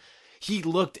 100%. He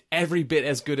looked every bit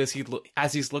as good as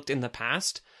he's looked in the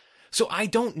past. So I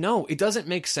don't know. It doesn't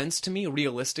make sense to me,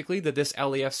 realistically, that this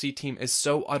LAFC team is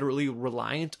so utterly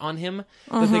reliant on him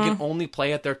that they can only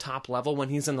play at their top level when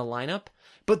he's in the lineup.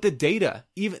 But the data,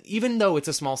 even though it's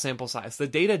a small sample size, the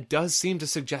data does seem to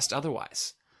suggest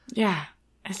otherwise. Yeah,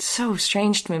 it's so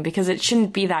strange to me because it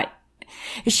shouldn't be that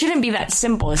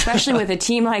simple, especially with a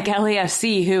team like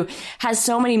LAFC who has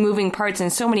so many moving parts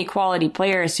and so many quality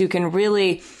players who can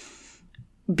really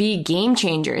be game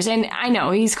changers. And I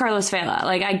know he's Carlos Vela,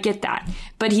 like I get that,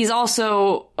 but he's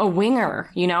also a winger,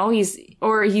 you know, he's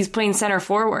playing center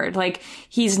forward. Like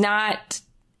he's not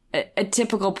a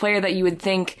typical player that you would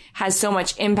think has so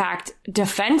much impact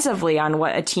defensively on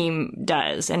what a team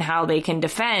does and how they can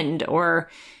defend, or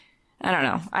I don't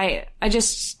know.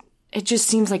 It just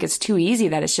seems like it's too easy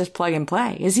that it's just plug and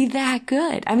play. Is he that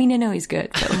good? I mean, I know he's good,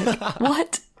 but like,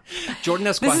 what? Jordan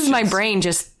has This questions. is my brain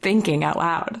just thinking out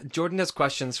loud. Jordan has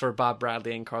questions for Bob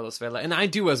Bradley and Carlos Vela, and I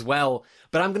do as well,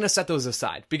 but I'm going to set those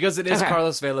aside because it is Okay.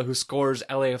 Carlos Vela who scores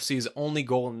LAFC's only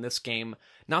goal in this game.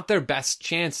 Not their best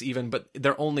chance even, but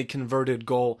their only converted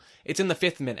goal. It's in the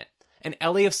 5th minute, and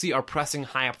LAFC are pressing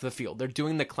high up the field. They're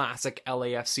doing the classic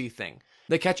LAFC thing.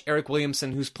 They catch Eric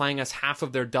Williamson, who's playing as half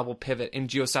of their double pivot in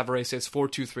Gio Savarese's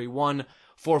 4-2-3-1,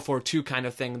 4-4-2 kind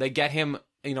of thing. They get him,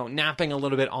 napping a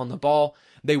little bit on the ball.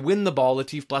 They win the ball.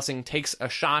 Latif Blessing takes a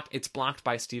shot. It's blocked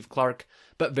by Steve Clark,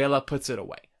 but Vela puts it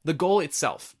away. The goal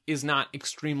itself is not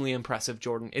extremely impressive,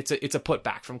 Jordan. It's a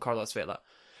putback from Carlos Vela.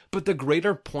 But the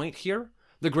greater point here,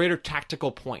 the greater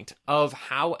tactical point of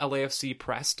how LAFC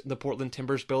pressed the Portland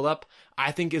Timbers buildup,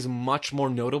 I think is much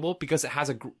more notable because it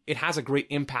has a great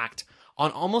impact on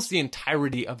almost the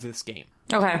entirety of this game.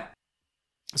 Okay.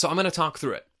 So I'm going to talk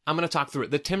through it.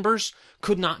 The Timbers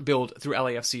could not build through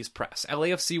LAFC's press.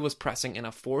 LAFC was pressing in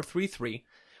a 4-3-3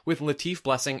 with Latif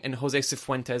Blessing and Jose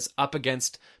Cifuentes up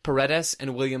against Paredes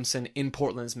and Williamson in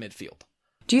Portland's midfield.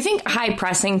 Do you think high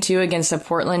pressing too against a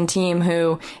Portland team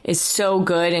who is so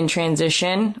good in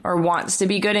transition or wants to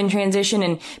be good in transition?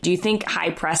 And do you think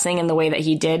high pressing in the way that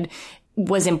he did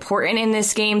was important in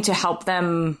this game to help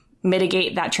them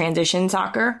mitigate that transition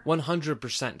soccer?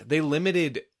 100%. They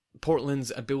limited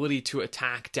Portland's ability to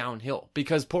attack downhill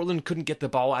because Portland couldn't get the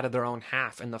ball out of their own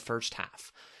half in the first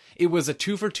half. It was a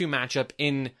 2-for-2 matchup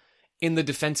in the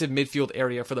defensive midfield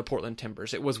area for the Portland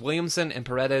Timbers. It was Williamson and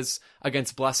Paredes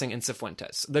against Blessing and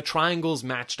Cifuentes. The triangles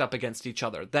matched up against each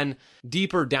other. Then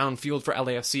deeper downfield for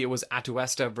LAFC, it was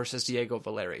Atuesta versus Diego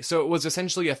Valeri. So it was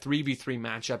essentially a 3v3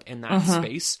 matchup in that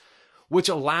space, which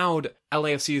allowed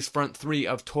LAFC's front three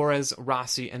of Torres,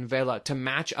 Rossi, and Vela to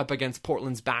match up against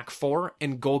Portland's back four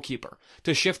and goalkeeper,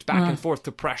 to shift back and forth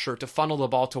to pressure, to funnel the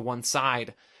ball to one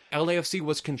side. LAFC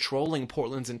was controlling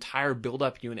Portland's entire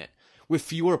build-up unit with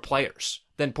fewer players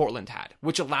than Portland had,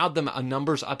 which allowed them a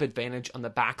numbers-up advantage on the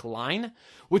back line,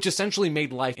 which essentially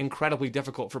made life incredibly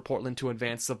difficult for Portland to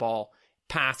advance the ball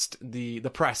past the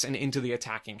press and into the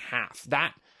attacking half.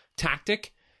 That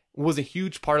tactic was a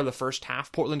huge part of the first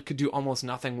half. Portland could do almost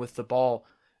nothing with the ball.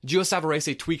 Gio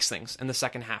Savarese tweaks things in the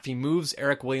second half. He moves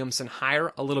Eric Williamson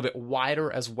higher, a little bit wider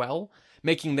as well,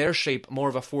 making their shape more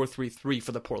of a 4-3-3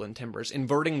 for the Portland Timbers,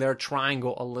 inverting their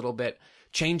triangle a little bit,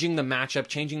 changing the matchup,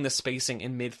 changing the spacing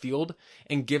in midfield,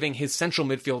 and giving his central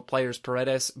midfield players,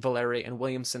 Paredes, Valeri, and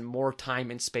Williamson, more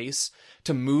time and space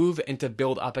to move and to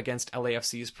build up against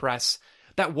LAFC's press.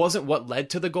 That wasn't what led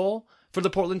to the goal for the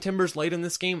Portland Timbers late in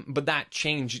this game, but that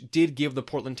change did give the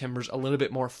Portland Timbers a little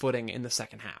bit more footing in the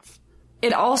second half.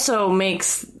 It also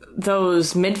makes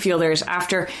those midfielders,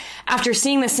 after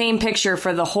seeing the same picture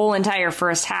for the whole entire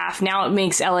first half, now it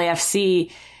makes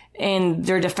LAFC in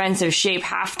their defensive shape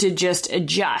have to just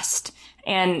adjust.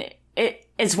 And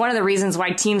it's one of the reasons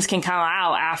why teams can come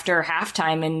out after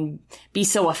halftime and be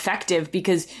so effective,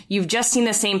 because you've just seen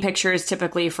the same pictures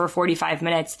typically for 45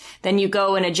 minutes. Then you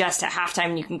go and adjust at halftime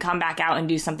and you can come back out and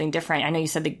do something different. I know you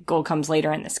said the goal comes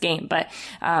later in this game, but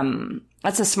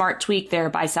that's a smart tweak there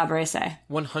by Savarese.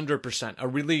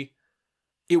 100%.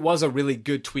 It was a really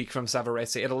good tweak from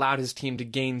Savarese. It allowed his team to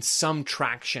gain some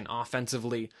traction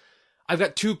offensively. I've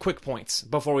got 2 quick points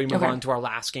before we move on to our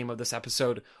last game of this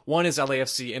episode. One is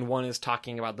LAFC and one is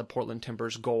talking about the Portland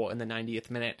Timbers goal in the 90th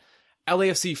minute.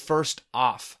 LAFC, first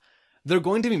off, they're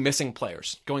going to be missing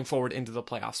players going forward into the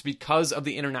playoffs because of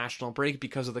the international break,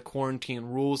 because of the quarantine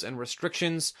rules and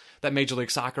restrictions that Major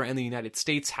League Soccer and the United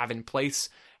States have in place.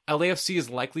 LAFC is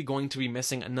likely going to be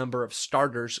missing a number of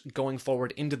starters going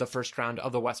forward into the first round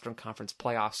of the Western Conference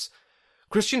playoffs.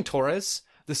 Christian Torres,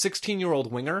 the 16-year-old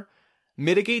winger,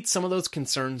 mitigates some of those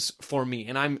concerns for me,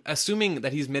 and I'm assuming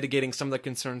that he's mitigating some of the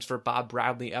concerns for Bob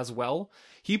Bradley as well.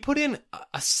 He put in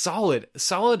a solid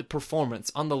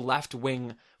performance on the left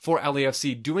wing for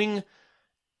LAFC, doing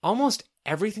almost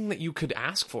everything that you could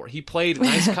ask for. He played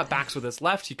nice cutbacks with his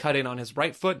left, he cut in on his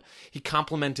right foot, he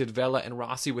complemented Vela and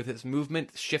Rossi with his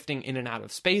movement, shifting in and out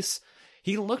of space.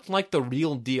 He looked like the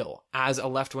real deal as a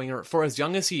left winger. For as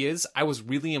young as he is, I was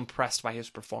really impressed by his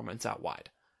performance out wide.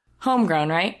 Homegrown,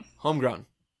 right? Homegrown.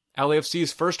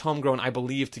 LAFC's first homegrown, I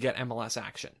believe, to get MLS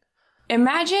action.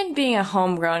 Imagine being a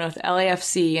homegrown with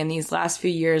LAFC in these last few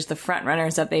years, the front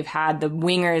runners that they've had, the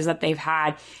wingers that they've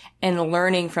had, and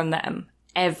learning from them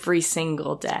every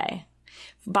single day.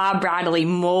 Bob Bradley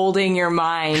molding your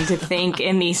mind to think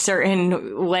in these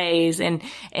certain ways and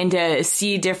to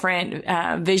see different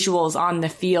visuals on the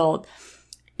field.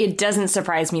 It doesn't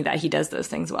surprise me that he does those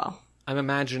things well. I'm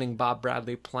imagining Bob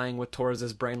Bradley playing with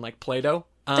Torres' brain like Play-Doh.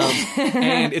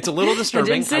 And it's a little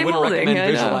disturbing. I wouldn't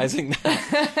recommend visualizing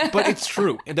that. But it's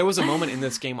true. There was a moment in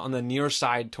this game on the near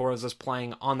side, Torres was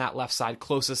playing on that left side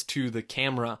closest to the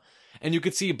camera, and you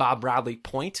could see Bob Bradley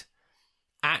point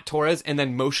at Torres and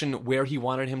then motion where he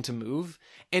wanted him to move.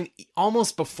 And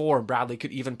almost before Bradley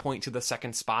could even point to the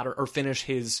second spot or finish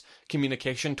his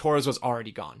communication, Torres was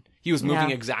already gone. He was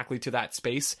moving exactly to that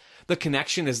space. The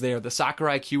connection is there. The soccer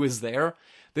IQ is there.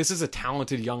 This is a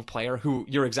talented young player who,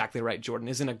 you're exactly right, Jordan,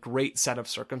 is in a great set of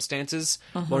circumstances,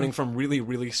 learning from really,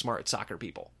 really smart soccer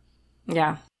people.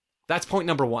 Yeah. That's point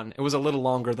number 1. It was a little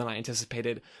longer than I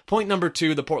anticipated. Point number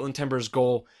 2, the Portland Timbers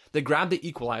goal. They grabbed the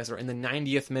equalizer in the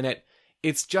 90th minute.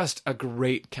 It's just a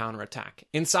great counterattack.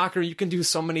 In soccer, you can do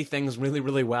so many things really,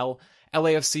 really well.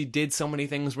 LAFC did so many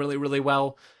things really, really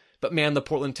well. But man, the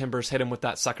Portland Timbers hit him with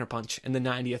that sucker punch in the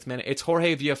 90th minute. It's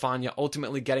Jorge Villafana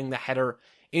ultimately getting the header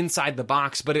inside the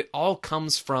box, but it all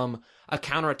comes from a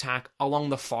counterattack along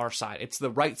the far side. It's the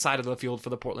right side of the field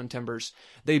for the Portland Timbers.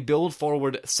 They build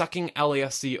forward, sucking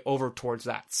LAFC over towards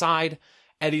that side.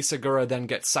 Eddie Segura then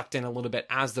gets sucked in a little bit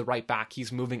as the right back.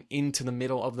 He's moving into the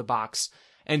middle of the box,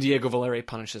 and Diego Valeri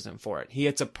punishes him for it. He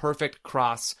hits a perfect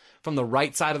cross from the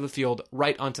right side of the field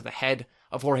right onto the head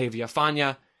of Jorge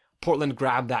Villafana. Portland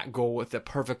grabbed that goal with a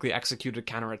perfectly executed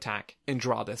counterattack and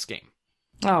draw this game.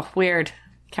 Oh, weird.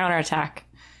 Counterattack.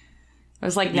 It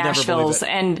was like Nashville's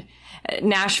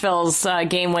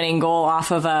game-winning goal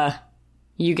off of a,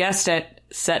 you guessed it,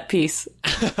 set piece.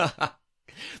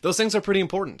 Those things are pretty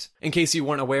important. In case you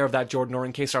weren't aware of that, Jordan, or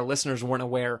in case our listeners weren't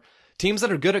aware, teams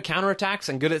that are good at counterattacks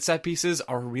and good at set pieces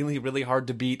are really, really hard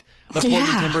to beat. The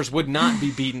Portland Timbers would not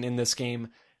be beaten in this game.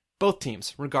 Both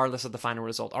teams, regardless of the final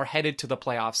result, are headed to the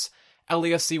playoffs.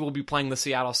 LAFC will be playing the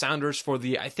Seattle Sounders for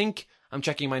the, I think, I'm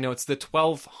checking my notes, the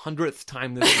 1,200th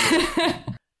time this year.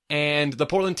 And the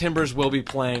Portland Timbers will be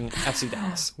playing FC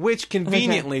Dallas, which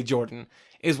conveniently, Jordan,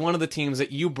 is one of the teams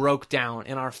that you broke down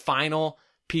in our final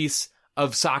piece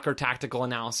of soccer tactical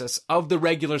analysis of the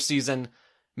regular season,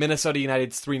 Minnesota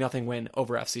United's 3-0 win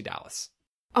over FC Dallas.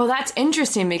 Oh, that's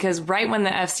interesting, because right when the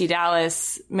FC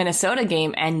Dallas-Minnesota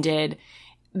game ended,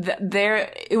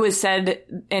 it was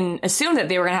said and assumed that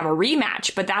they were going to have a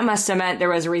rematch, but that must have meant there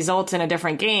was a result in a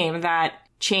different game that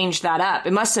changed that up.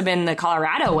 It must have been the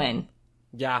Colorado win.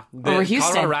 Yeah, over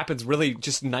Houston. Colorado Rapids really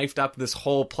just knifed up this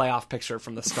whole playoff picture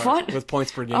from the start with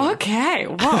points per game. Okay,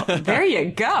 well, there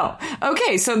you go.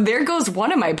 Okay, so there goes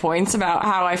one of my points about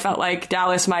how I felt like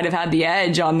Dallas might have had the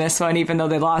edge on this one, even though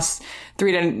they lost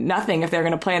 3-0. If they're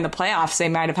going to play in the playoffs, they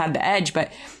might have had the edge, but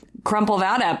crumple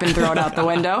that up and throw it out the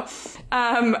window.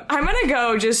 I'm going to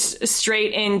go just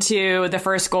straight into the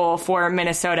first goal for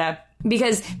Minnesota,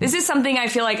 because this is something I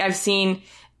feel like I've seen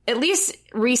at least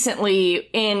recently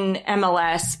in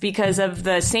MLS, because of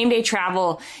the same day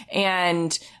travel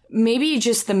and maybe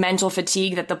just the mental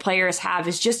fatigue that the players have,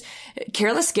 is just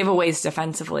careless giveaways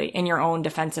defensively in your own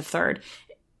defensive third.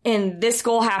 And this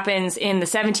goal happens in the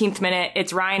 17th minute.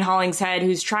 It's Ryan Hollingshead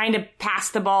who's trying to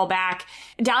pass the ball back.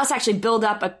 Dallas actually build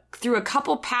up through a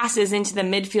couple passes into the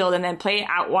midfield and then play it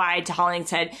out wide to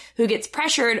Hollingshead, who gets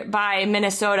pressured by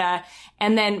Minnesota.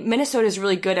 And then Minnesota is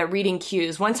really good at reading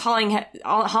cues. Once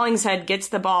Hollingshead gets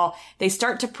the ball, they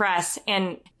start to press,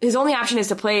 and his only option is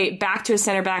to play back to his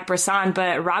center back, Brisson,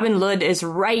 but Robin Lod is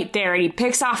right there, and he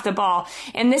picks off the ball.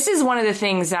 And this is one of the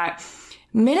things that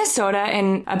Minnesota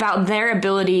and about their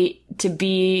ability to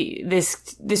be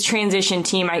this transition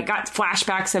team. I got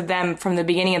flashbacks of them from the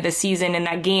beginning of the season in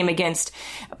that game against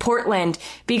Portland,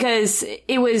 because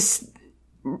it was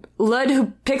Lod who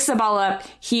picks the ball up.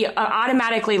 He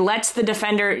automatically lets the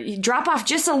defender drop off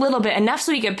just a little bit, enough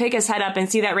so he could pick his head up and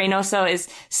see that Reynoso is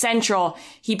central.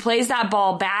 He plays that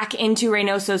ball back into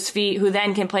Reynoso's feet, who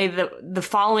then can play the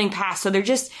following pass. So they're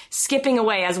just skipping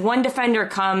away. As one defender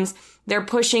comes, they're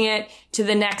pushing it to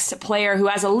the next player who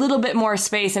has a little bit more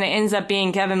space, and it ends up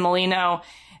being Kevin Molino,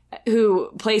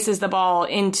 who places the ball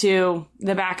into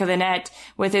the back of the net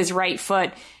with his right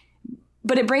foot.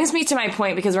 But it brings me to my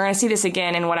point, because we're going to see this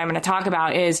again, and what I'm going to talk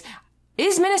about is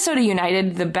Minnesota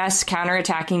United the best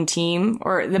counterattacking team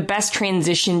or the best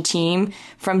transition team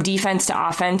from defense to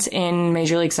offense in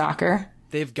Major League Soccer?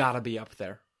 They've got to be up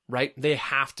there, right? They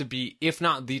have to be, if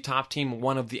not the top team,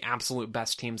 one of the absolute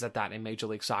best teams at that in Major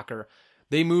League Soccer.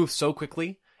 They move so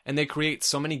quickly, and they create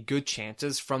so many good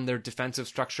chances from their defensive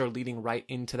structure leading right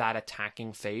into that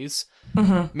attacking phase.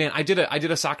 Mm-hmm. Man, I did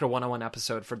a Soccer 101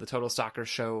 episode for the Total Soccer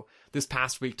Show this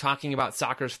past week talking about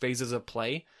soccer's phases of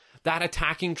play. That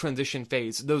attacking transition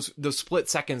phase, those split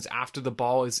seconds after the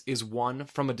ball is won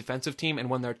from a defensive team and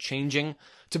when they're changing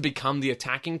to become the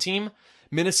attacking team,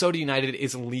 Minnesota United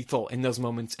is lethal in those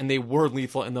moments, and they were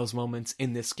lethal in those moments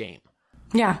in this game.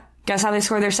 Yeah. Guess how they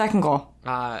scored their second goal?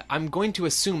 I'm going to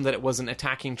assume that it was an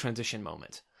attacking transition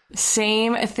moment.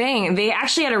 Same thing. They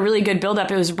actually had a really good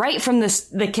build-up. It was right from the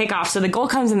kickoff. So the goal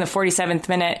comes in the 47th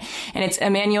minute, and it's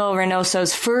Emmanuel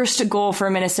Reynoso's first goal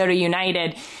for Minnesota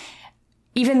United.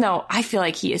 Even though I feel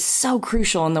like he is so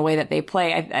crucial in the way that they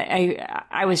play,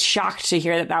 I was shocked to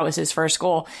hear that was his first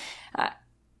goal.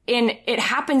 And it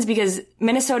happens because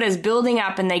Minnesota is building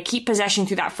up, and they keep possession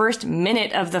through that first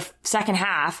minute of the second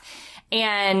half.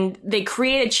 And they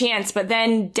create a chance, but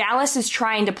then Dallas is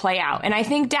trying to play out. And I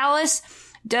think Dallas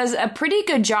does a pretty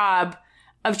good job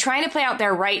of trying to play out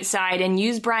their right side and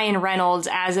use Brian Reynolds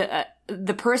as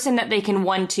the person that they can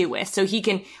 1-2 with. So he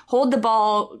can hold the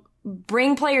ball,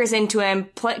 bring players into him,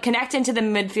 connect into the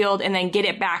midfield, and then get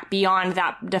it back beyond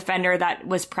that defender that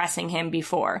was pressing him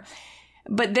before.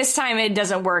 But this time it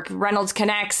doesn't work. Reynolds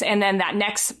connects, and then that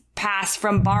next pass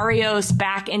from Barrios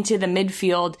back into the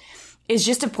midfield is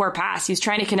just a poor pass. He's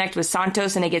trying to connect with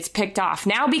Santos, and it gets picked off.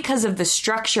 Now, because of the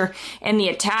structure and the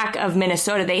attack of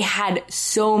Minnesota, they had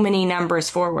so many numbers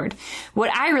forward.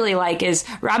 What I really like is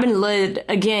Robin Lod,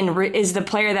 again, is the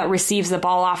player that receives the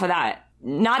ball off of that.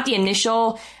 Not the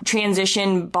initial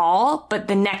transition ball, but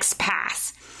the next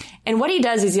pass. And what he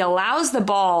does is he allows the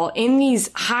ball in these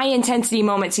high intensity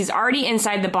moments. He's already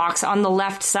inside the box on the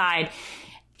left side.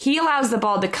 He allows the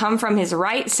ball to come from his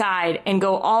right side and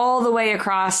go all the way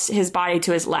across his body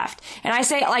to his left. And I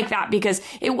say it like that because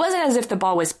it wasn't as if the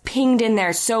ball was pinged in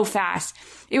there so fast.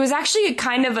 It was actually a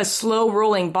kind of a slow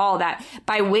rolling ball that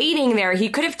by waiting there, he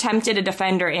could have tempted a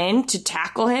defender in to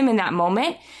tackle him in that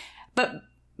moment. But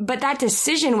that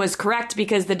decision was correct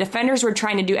because the defenders were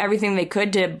trying to do everything they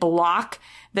could to block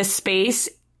the space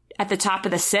at the top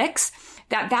of the six.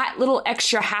 That little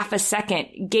extra half a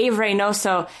second gave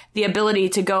Reynoso the ability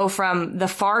to go from the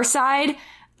far side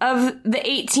of the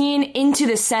 18 into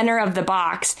the center of the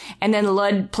box. And then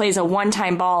Lod plays a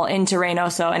one-time ball into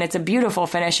Reynoso, and it's a beautiful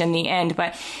finish in the end.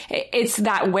 But it's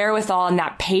that wherewithal and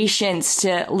that patience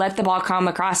to let the ball come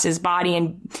across his body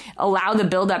and allow the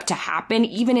buildup to happen,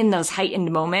 even in those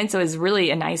heightened moments. It was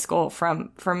really a nice goal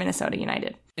for Minnesota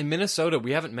United. In Minnesota,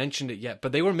 we haven't mentioned it yet,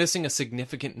 but they were missing a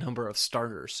significant number of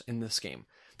starters in this game.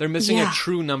 They're missing a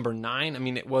true number 9. I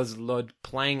mean, it was Lod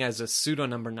playing as a pseudo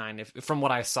number 9. From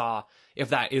what I saw, if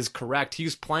that is correct,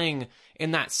 he's playing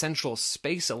in that central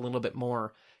space a little bit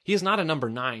more. He is not a number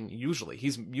 9 usually.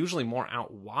 He's usually more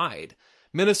out wide.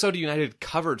 Minnesota United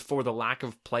covered for the lack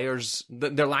of players,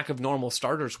 their lack of normal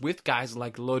starters, with guys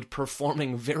like Lod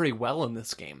performing very well in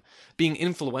this game, being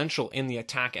influential in the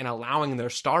attack and allowing their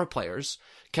star players,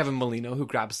 Kevin Molino, who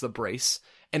grabs the brace,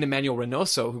 and Emmanuel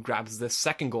Reynoso, who grabs the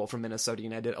second goal from Minnesota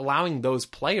United, allowing those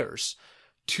players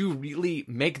to really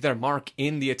make their mark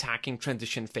in the attacking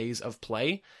transition phase of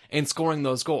play and scoring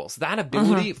those goals. That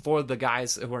ability for the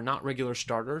guys who are not regular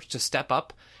starters to step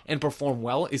up and perform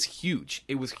well is huge.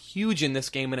 It was huge in this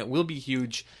game, and it will be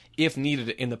huge if needed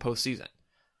in the postseason.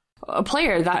 A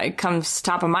player that comes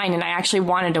top of mind, and I actually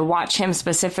wanted to watch him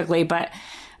specifically, but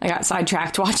I got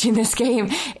sidetracked watching this game,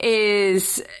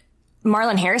 is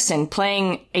Marlon Harrison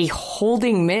playing a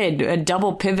holding mid, a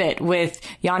double pivot with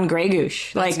Jan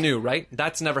Greguš. That's new, right?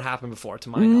 That's never happened before, to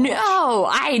my knowledge. No,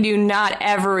 I do not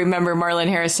ever remember Marlon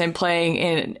Harrison playing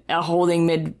in a holding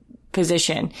mid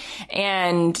position.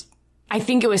 And I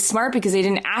think it was smart because they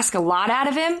didn't ask a lot out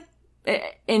of him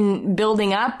in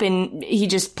building up, and he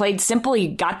just played simple. He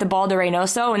got the ball to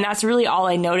Reynoso, and that's really all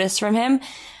I noticed from him.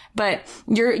 But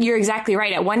you're exactly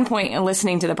right. At one point in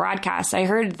listening to the broadcast, I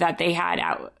heard that they had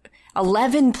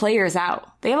 11 players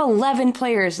out. They have 11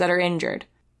 players that are injured.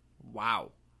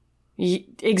 Wow.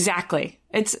 Exactly.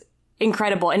 It's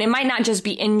incredible. And it might not just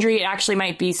be injury. It actually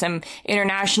might be some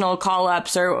international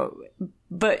call-ups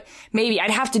but maybe I'd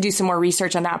have to do some more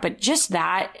research on that. But just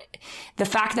that, the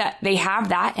fact that they have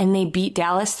that and they beat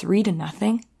Dallas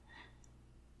 3-0.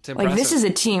 Like, this is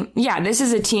a team. Yeah, this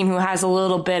is a team who has a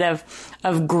little bit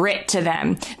of grit to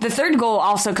them. The third goal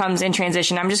also comes in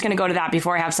transition. I'm just going to go to that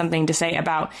before I have something to say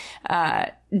about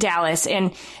Dallas.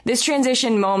 And this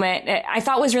transition moment I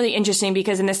thought was really interesting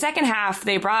because in the second half,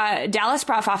 Dallas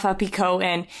brought Fafa Picault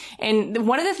in. And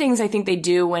one of the things I think they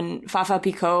do when Fafa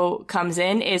Picault comes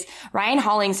in is Ryan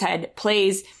Hollingshead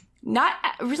plays not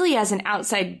really as an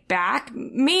outside back,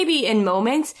 maybe in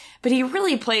moments, but he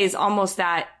really plays almost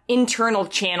that internal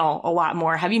channel a lot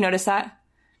more. Have you noticed that?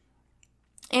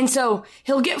 And so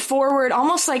he'll get forward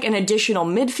almost like an additional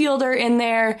midfielder in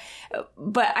there.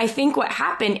 But I think what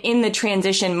happened in the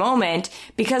transition moment,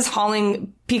 because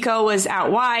Picault was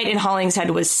out wide and Hollingshead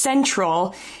was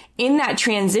central, in that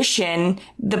transition,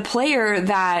 the player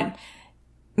that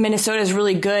Minnesota is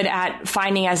really good at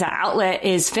finding as an outlet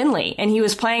is Finley. And he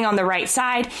was playing on the right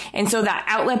side. And so that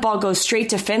outlet ball goes straight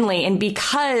to Finley. And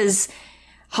because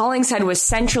Hollingshead was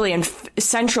central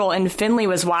and Finley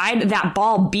was wide, that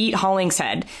ball beat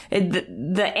Hollingshead.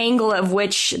 The angle of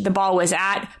which the ball was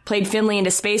at played Finley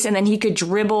into space, and then he could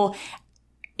dribble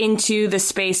into the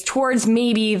space towards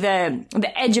maybe the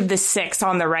edge of the 6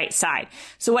 on the right side.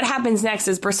 So what happens next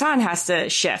is Brisson has to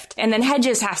shift, and then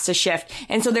Hedges has to shift.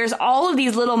 And so there's all of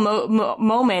these little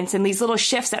moments and these little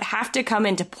shifts that have to come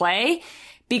into play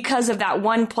because of that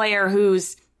one player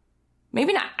who's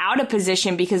maybe not out of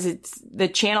position because it's the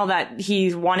channel that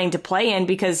he's wanting to play in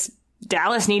because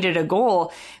Dallas needed a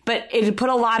goal, but it put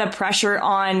a lot of pressure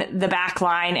on the back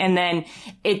line. And then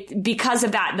because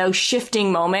of that, those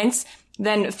shifting moments,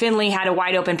 then Finley had a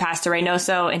wide open pass to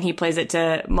Reynoso and he plays it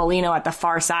to Molino at the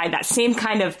far side. That same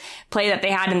kind of play that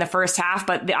they had in the first half,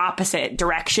 but the opposite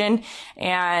direction.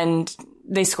 And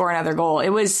they score another goal. It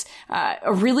was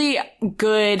a really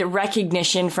good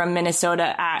recognition from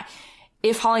Minnesota at,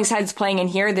 if Hollingshead's playing in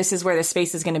here, this is where the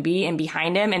space is going to be and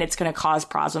behind him, and it's going to cause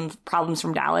problems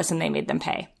from Dallas, and they made them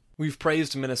pay. We've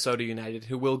praised Minnesota United,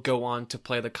 who will go on to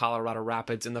play the Colorado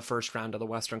Rapids in the first round of the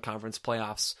Western Conference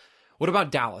playoffs. What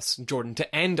about Dallas, Jordan?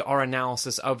 To end our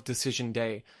analysis of Decision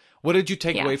Day, what did you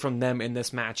take away from them in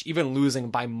this match, even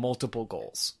losing by multiple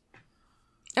goals?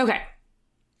 Okay.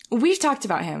 We've talked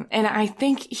about him, and I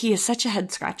think he is such a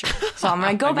head scratcher. So I'm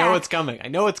going to go back. I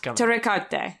know it's coming. To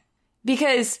Ricaurte.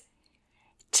 Because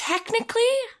technically,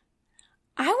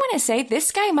 I want to say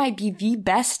this guy might be the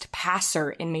best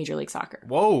passer in Major League Soccer.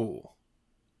 Whoa.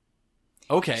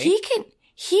 Okay.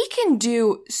 He can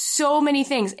do so many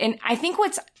things. And I think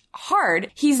what's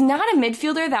hard, he's not a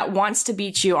midfielder that wants to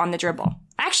beat you on the dribble.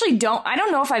 I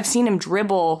don't know if I've seen him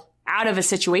dribble out of a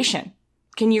situation.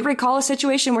 Can you recall a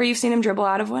situation where you've seen him dribble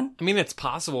out of one? I mean, it's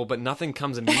possible, but nothing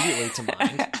comes immediately to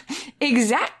mind.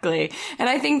 Exactly. And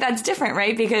I think that's different,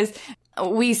 right? Because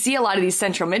we see a lot of these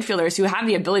central midfielders who have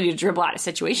the ability to dribble out of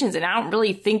situations, and I don't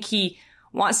really think he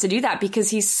wants to do that because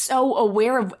he's so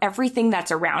aware of everything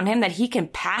that's around him that he can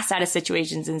pass out of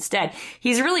situations instead.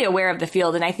 He's really aware of the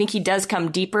field, and I think he does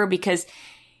come deeper because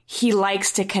he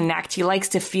likes to connect. He likes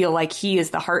to feel like he is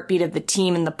the heartbeat of the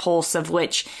team and the pulse of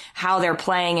how they're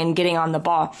playing and getting on the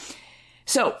ball.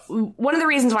 So one of the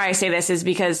reasons why I say this is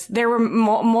because there were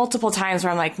multiple times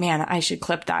where I'm like, man, I should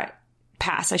clip that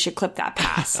pass. I should clip that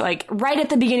pass. Like right at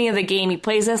the beginning of the game, he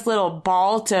plays this little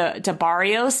ball to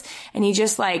Barrios, and he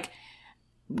just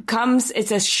comes,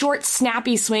 it's a short,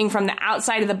 snappy swing from the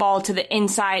outside of the ball to the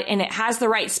inside, and it has the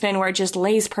right spin where it just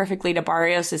lays perfectly to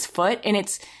Barrios' foot, and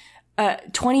it's a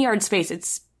 20-yard space.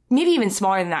 It's maybe even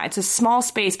smaller than that. It's a small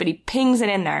space, but he pings it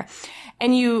in there.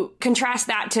 And you contrast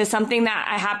that to something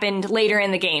that happened later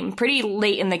in the game, pretty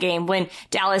late in the game when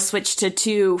Dallas switched to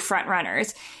 2 front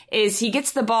runners, is he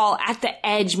gets the ball at the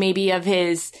edge maybe of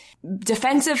his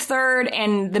defensive third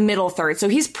and the middle third. So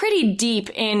he's pretty deep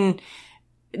in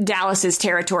Dallas's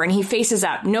territory and he faces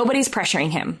up. Nobody's pressuring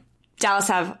him. Dallas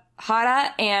have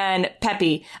Jara and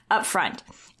Pepe up front.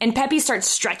 And Pepe starts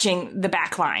stretching the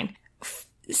back line.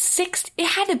 It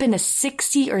had to have been a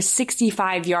 60 or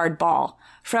 65 yard ball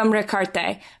from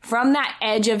Ricaurte, from that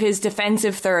edge of his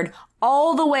defensive third,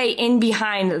 all the way in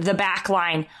behind the back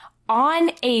line, on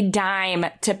a dime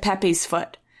to Pepe's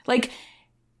foot. Like,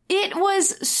 it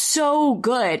was so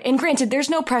good. And granted, there's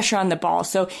no pressure on the ball.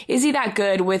 So is he that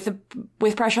good with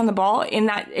pressure on the ball in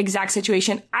that exact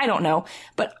situation? I don't know.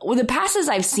 But the passes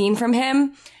I've seen from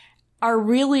him are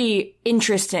really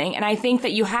interesting. And I think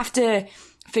that you have to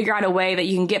figure out a way that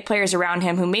you can get players around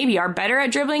him who maybe are better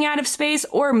at dribbling out of space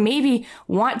or maybe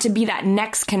want to be that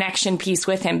next connection piece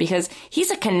with him, because he's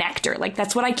a connector. Like,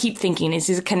 that's what I keep thinking, is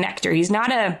he's a connector. He's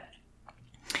not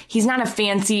a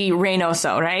fancy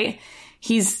Reynoso, right?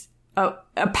 He's a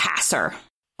passer.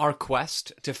 Our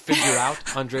quest to figure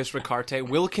out Andres Ricaurte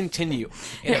will continue.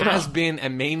 It has been a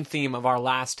main theme of our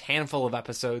last handful of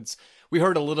episodes. We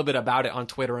heard a little bit about it on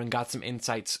Twitter and got some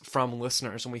insights from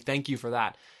listeners, and we thank you for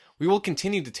that. We will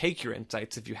continue to take your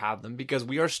insights if you have them, because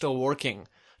we are still working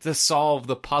to solve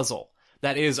the puzzle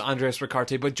that is Andres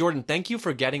Ricaurte. But Jordan, thank you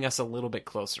for getting us a little bit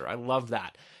closer. I love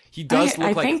that. He does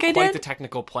look like quite the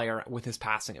technical player with his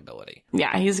passing ability.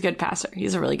 Yeah, he's a good passer.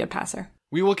 He's a really good passer.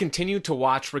 We will continue to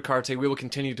watch Ricaurte. We will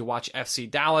continue to watch FC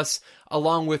Dallas,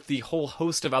 along with the whole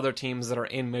host of other teams that are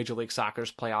in Major League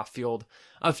Soccer's playoff field.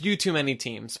 A few too many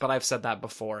teams, but I've said that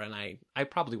before, and I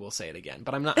probably will say it again.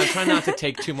 But I'm trying not to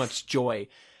take too much joy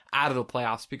out of the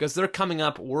playoffs, because they're coming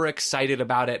up. We're excited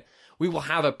about it. We will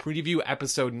have a preview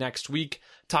episode next week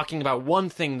talking about one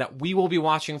thing that we will be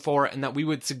watching for and that we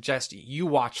would suggest you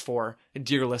watch for,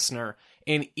 dear listener,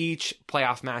 in each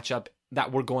playoff matchup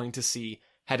that we're going to see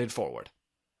headed forward.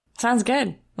 Sounds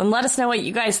good. And let us know what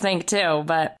you guys think too.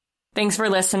 But thanks for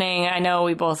listening. I know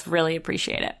we both really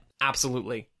appreciate it.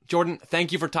 Absolutely. Jordan,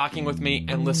 thank you for talking with me,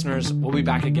 and listeners, we'll be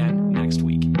back again